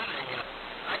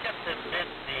 I got to admit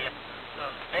the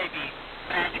baby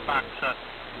matchbox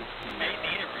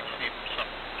maybe a receiver, so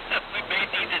we may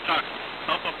need to talk.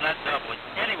 Hope I'm not doubling.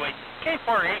 Anyway,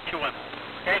 K4H1.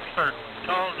 Thanks for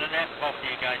calling the net. Both of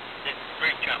you guys did a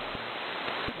great job.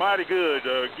 Mighty good.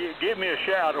 Give me a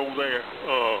shout over there,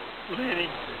 Lenny.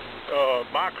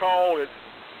 My call at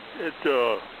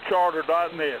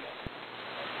charter.net.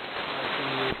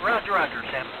 Roger,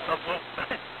 Sam.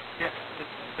 Yeah,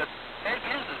 the thing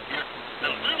is you're a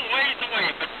little ways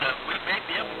away, but we may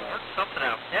be able to work something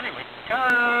out. Anyway,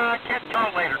 catch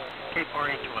y'all later,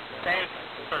 K4H1. Thanks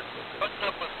for putting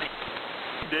up with me.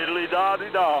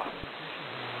 Diddly-da-de-da.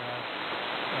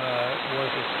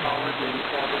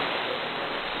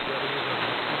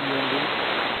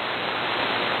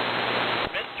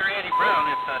 Mr. Eddie Brown,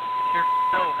 if you're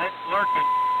still lurking,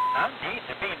 I'm need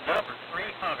to be number 300.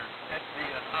 That'd be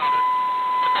an honor.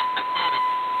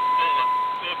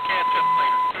 We'll catch up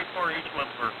later.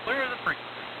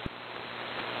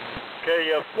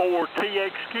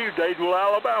 TXQ, Dadeville,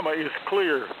 Alabama is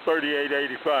clear,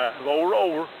 3885.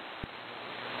 Over.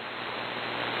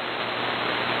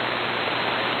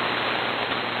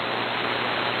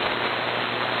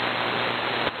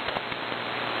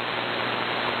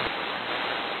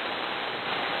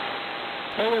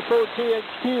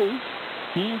 KF4TXQ,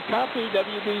 you copy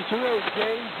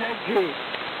WB0JZG.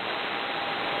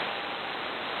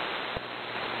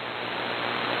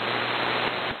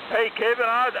 Hey, Kevin,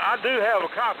 I do have a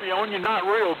copy on you, not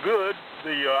real good.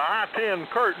 The I-10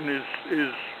 curtain is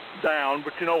down,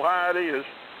 but you know how it is.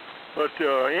 But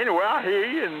anyway, I hear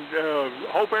you, and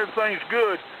hope everything's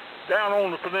good down on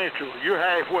the peninsula. You're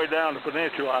halfway down the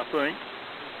peninsula, I think.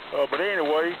 But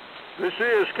anyway, this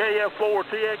is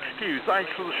KF4TXQ.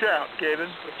 Thanks for the shout, Kevin.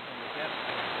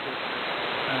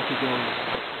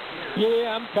 Yeah,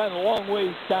 I'm kind of a long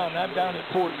ways down. I'm down at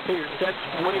Fort Pierce. That's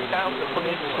way down the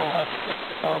peninsula.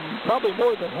 Probably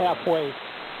more than halfway.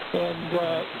 And,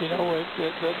 you know,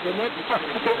 the next started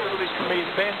to get early for me.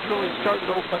 The band's really started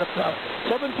to open up now.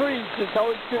 7-3s, it's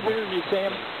always good hearing you,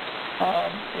 Sam.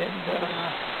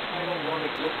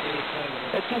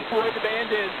 That's just the way the band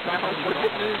is now. We're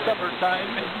getting into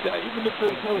summertime, and even if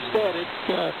there's no static,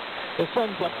 the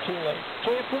sun's up too late.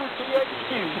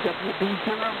 K4TXQ,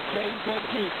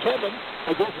 WB0JZG. Kevin,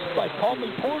 I guess call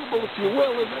me portable, if you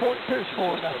will, in Fort Pierce,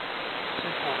 Florida.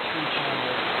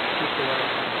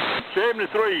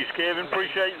 73s, Kevin.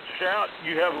 Appreciate the shout.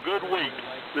 You have a good week.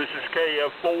 This is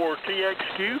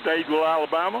KF4TXQ, Dadeville,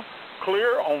 Alabama.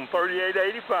 Clear on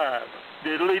 3885.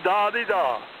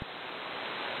 Diddly-da-dee-da.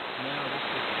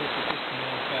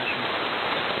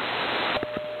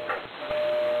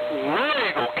 War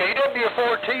Eagle,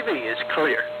 KW4TV is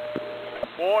clear.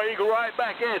 War Eagle right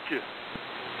back at you.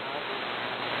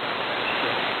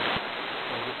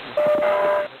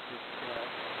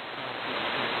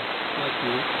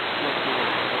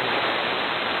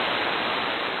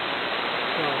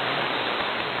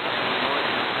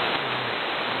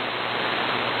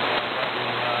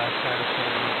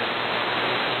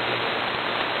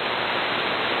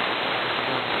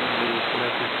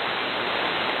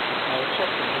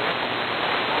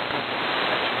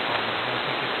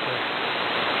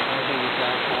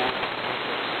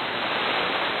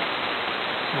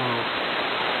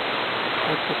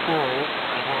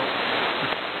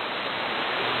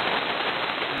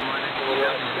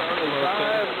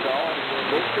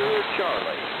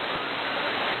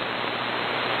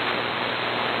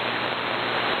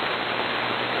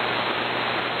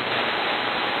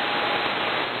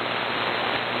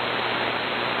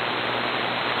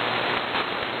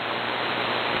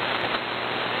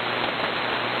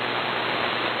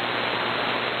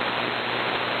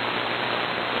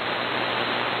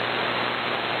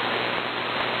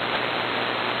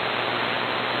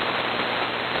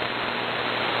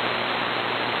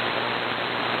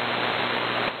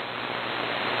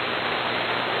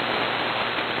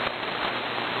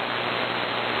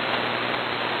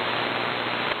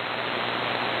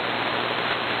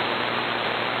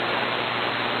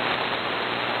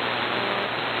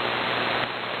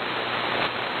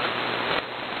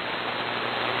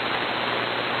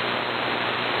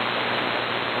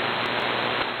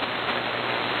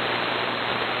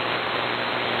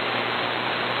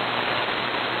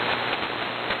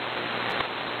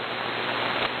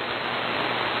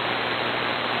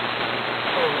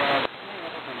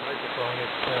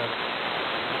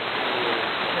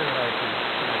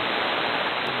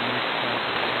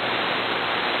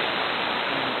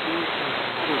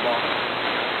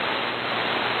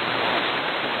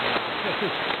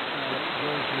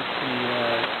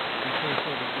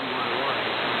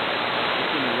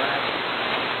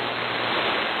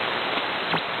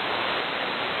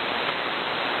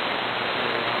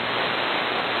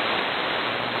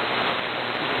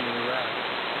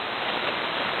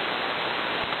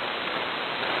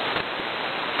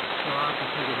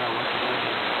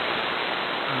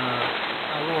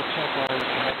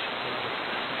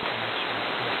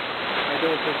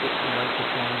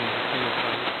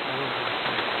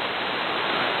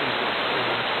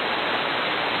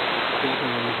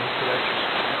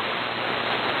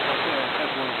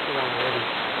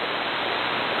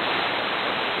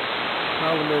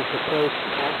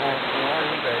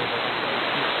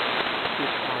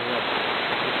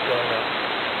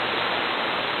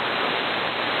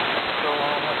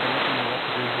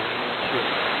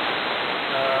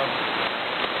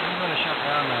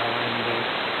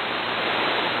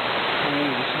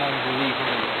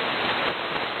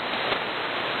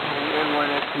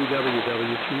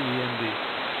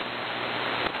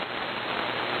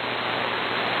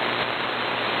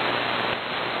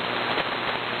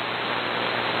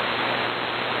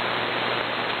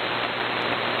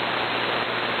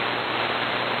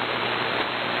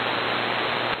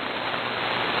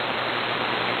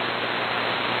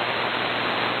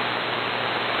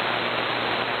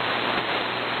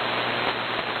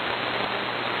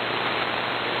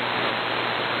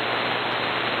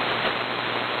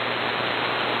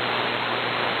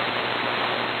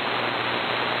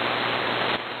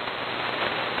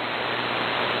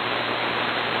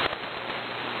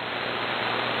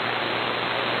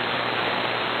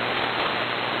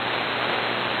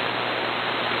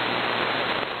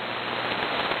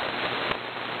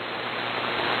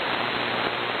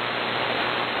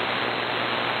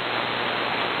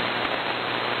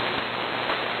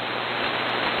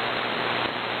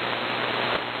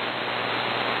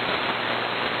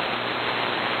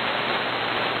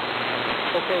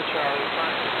 Okay, Charlie.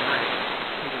 Fine.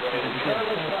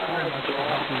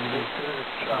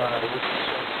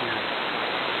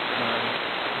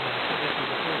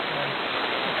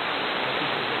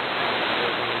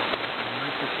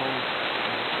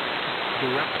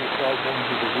 Directly plugged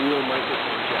into the real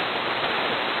microphone jack.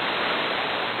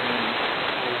 And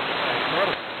I thought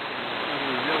of it when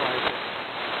we realized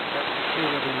that the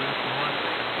KWS1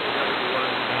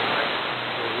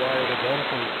 were wired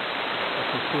identically if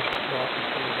you push the off and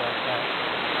things like that.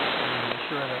 And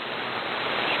sure enough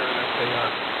they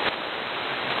are.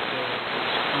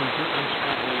 It's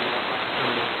probably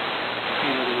from the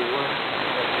KW1,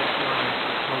 but this one is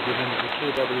plugged into the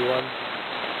KW1.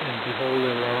 And behold,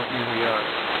 here we are.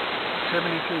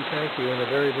 73, thank you, and a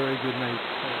very, very good night.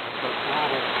 But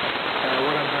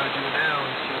what I'm going to do now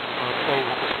is just play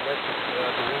with this electric, the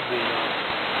wind being on,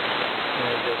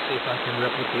 and see if I can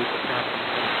replicate the pattern.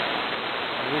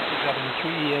 This is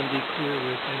W3EMD clear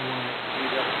with N1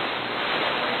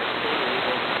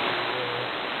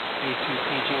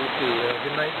 A2PJ2.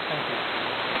 Good night, thank you.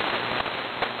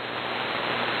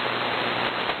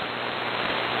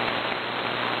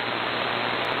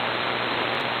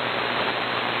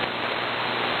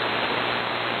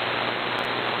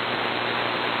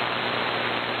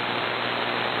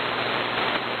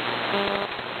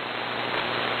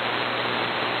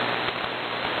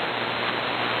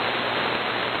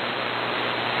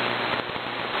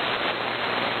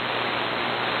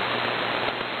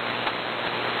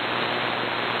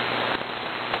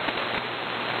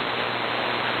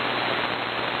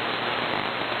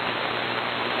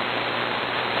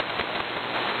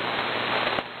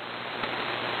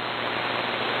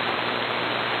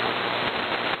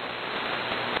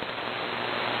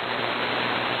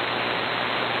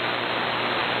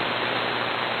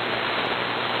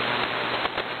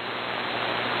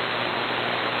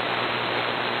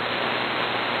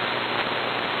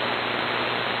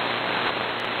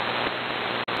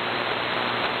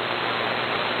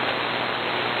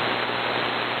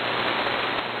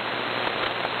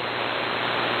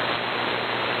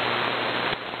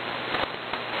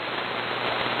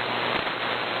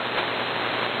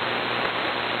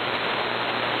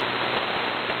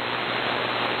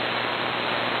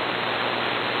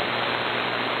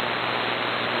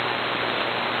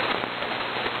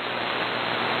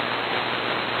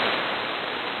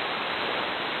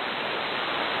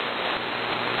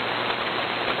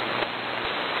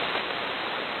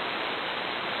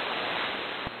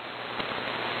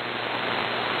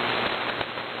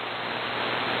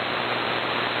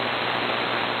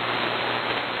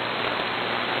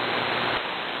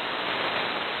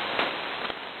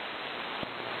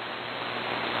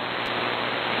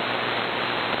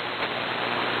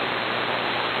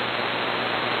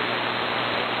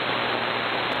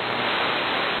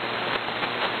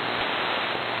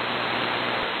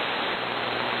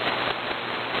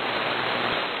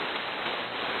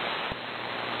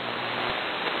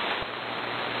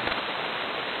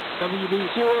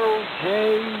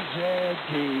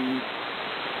 WB0JZD.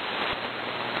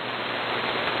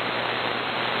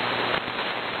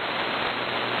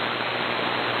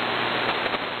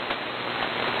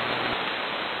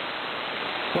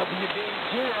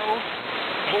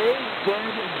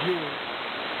 WB0JZG.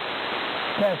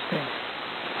 Testing.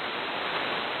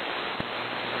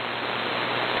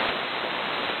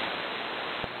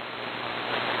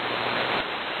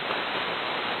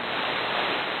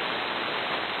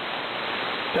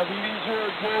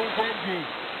 WB0JZG.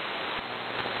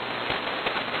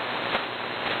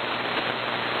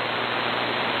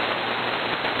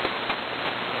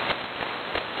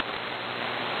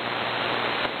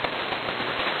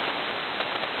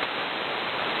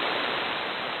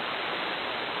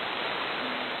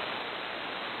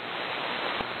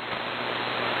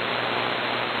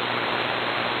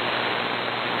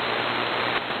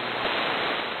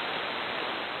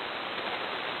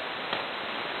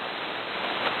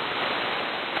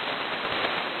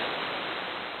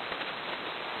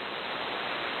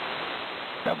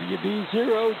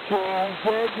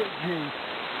 WB0JZG.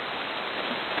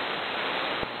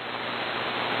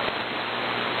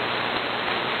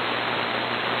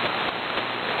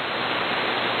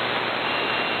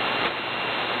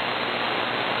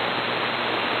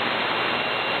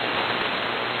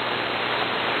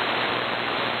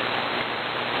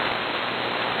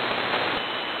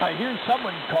 I hear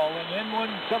someone calling N1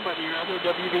 somebody or other,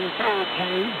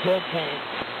 WB0JZG.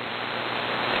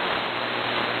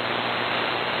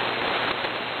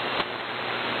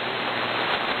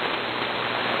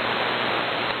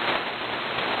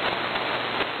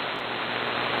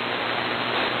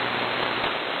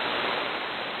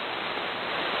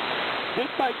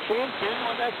 just by chance in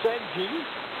on SNG?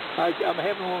 I'm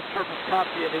having a little trouble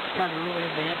copying. It's kind of early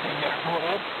in the evening there. Go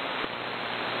ahead.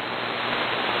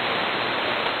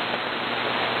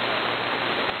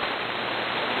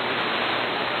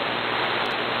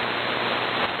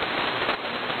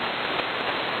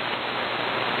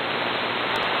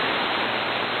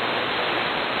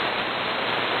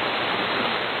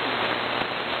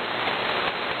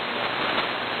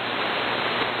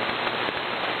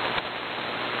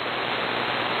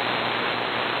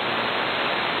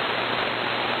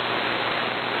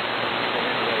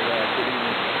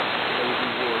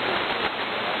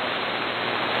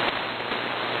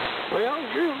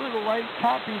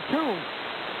 Copy too,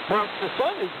 but the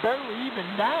sun is barely even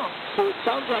down, so it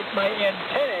sounds like my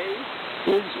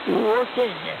antennae is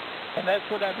working, and that's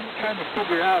what I've been trying to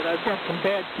figure out. I've got some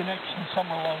bad connections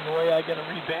somewhere along the way. I got to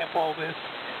revamp all this.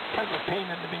 Kind of a pain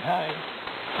in the behind,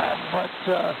 but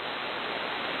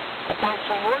it's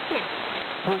working.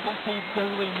 For this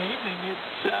early in the evening,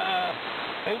 it's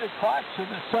 8 o'clock, so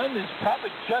the sun is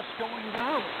probably just going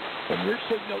down, and your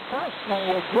signal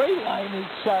personal gray line is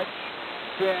such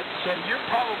that you're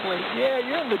probably,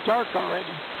 you're in the dark already.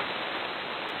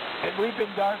 And we've been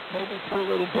dark maybe for a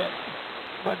little bit.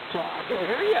 But I can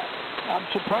hear you. I'm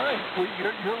surprised.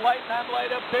 You're light and I'm light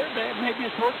up there, man. Maybe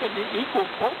it's working equal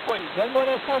both ways.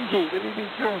 N1SMG,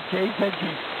 WB0K,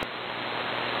 ZG.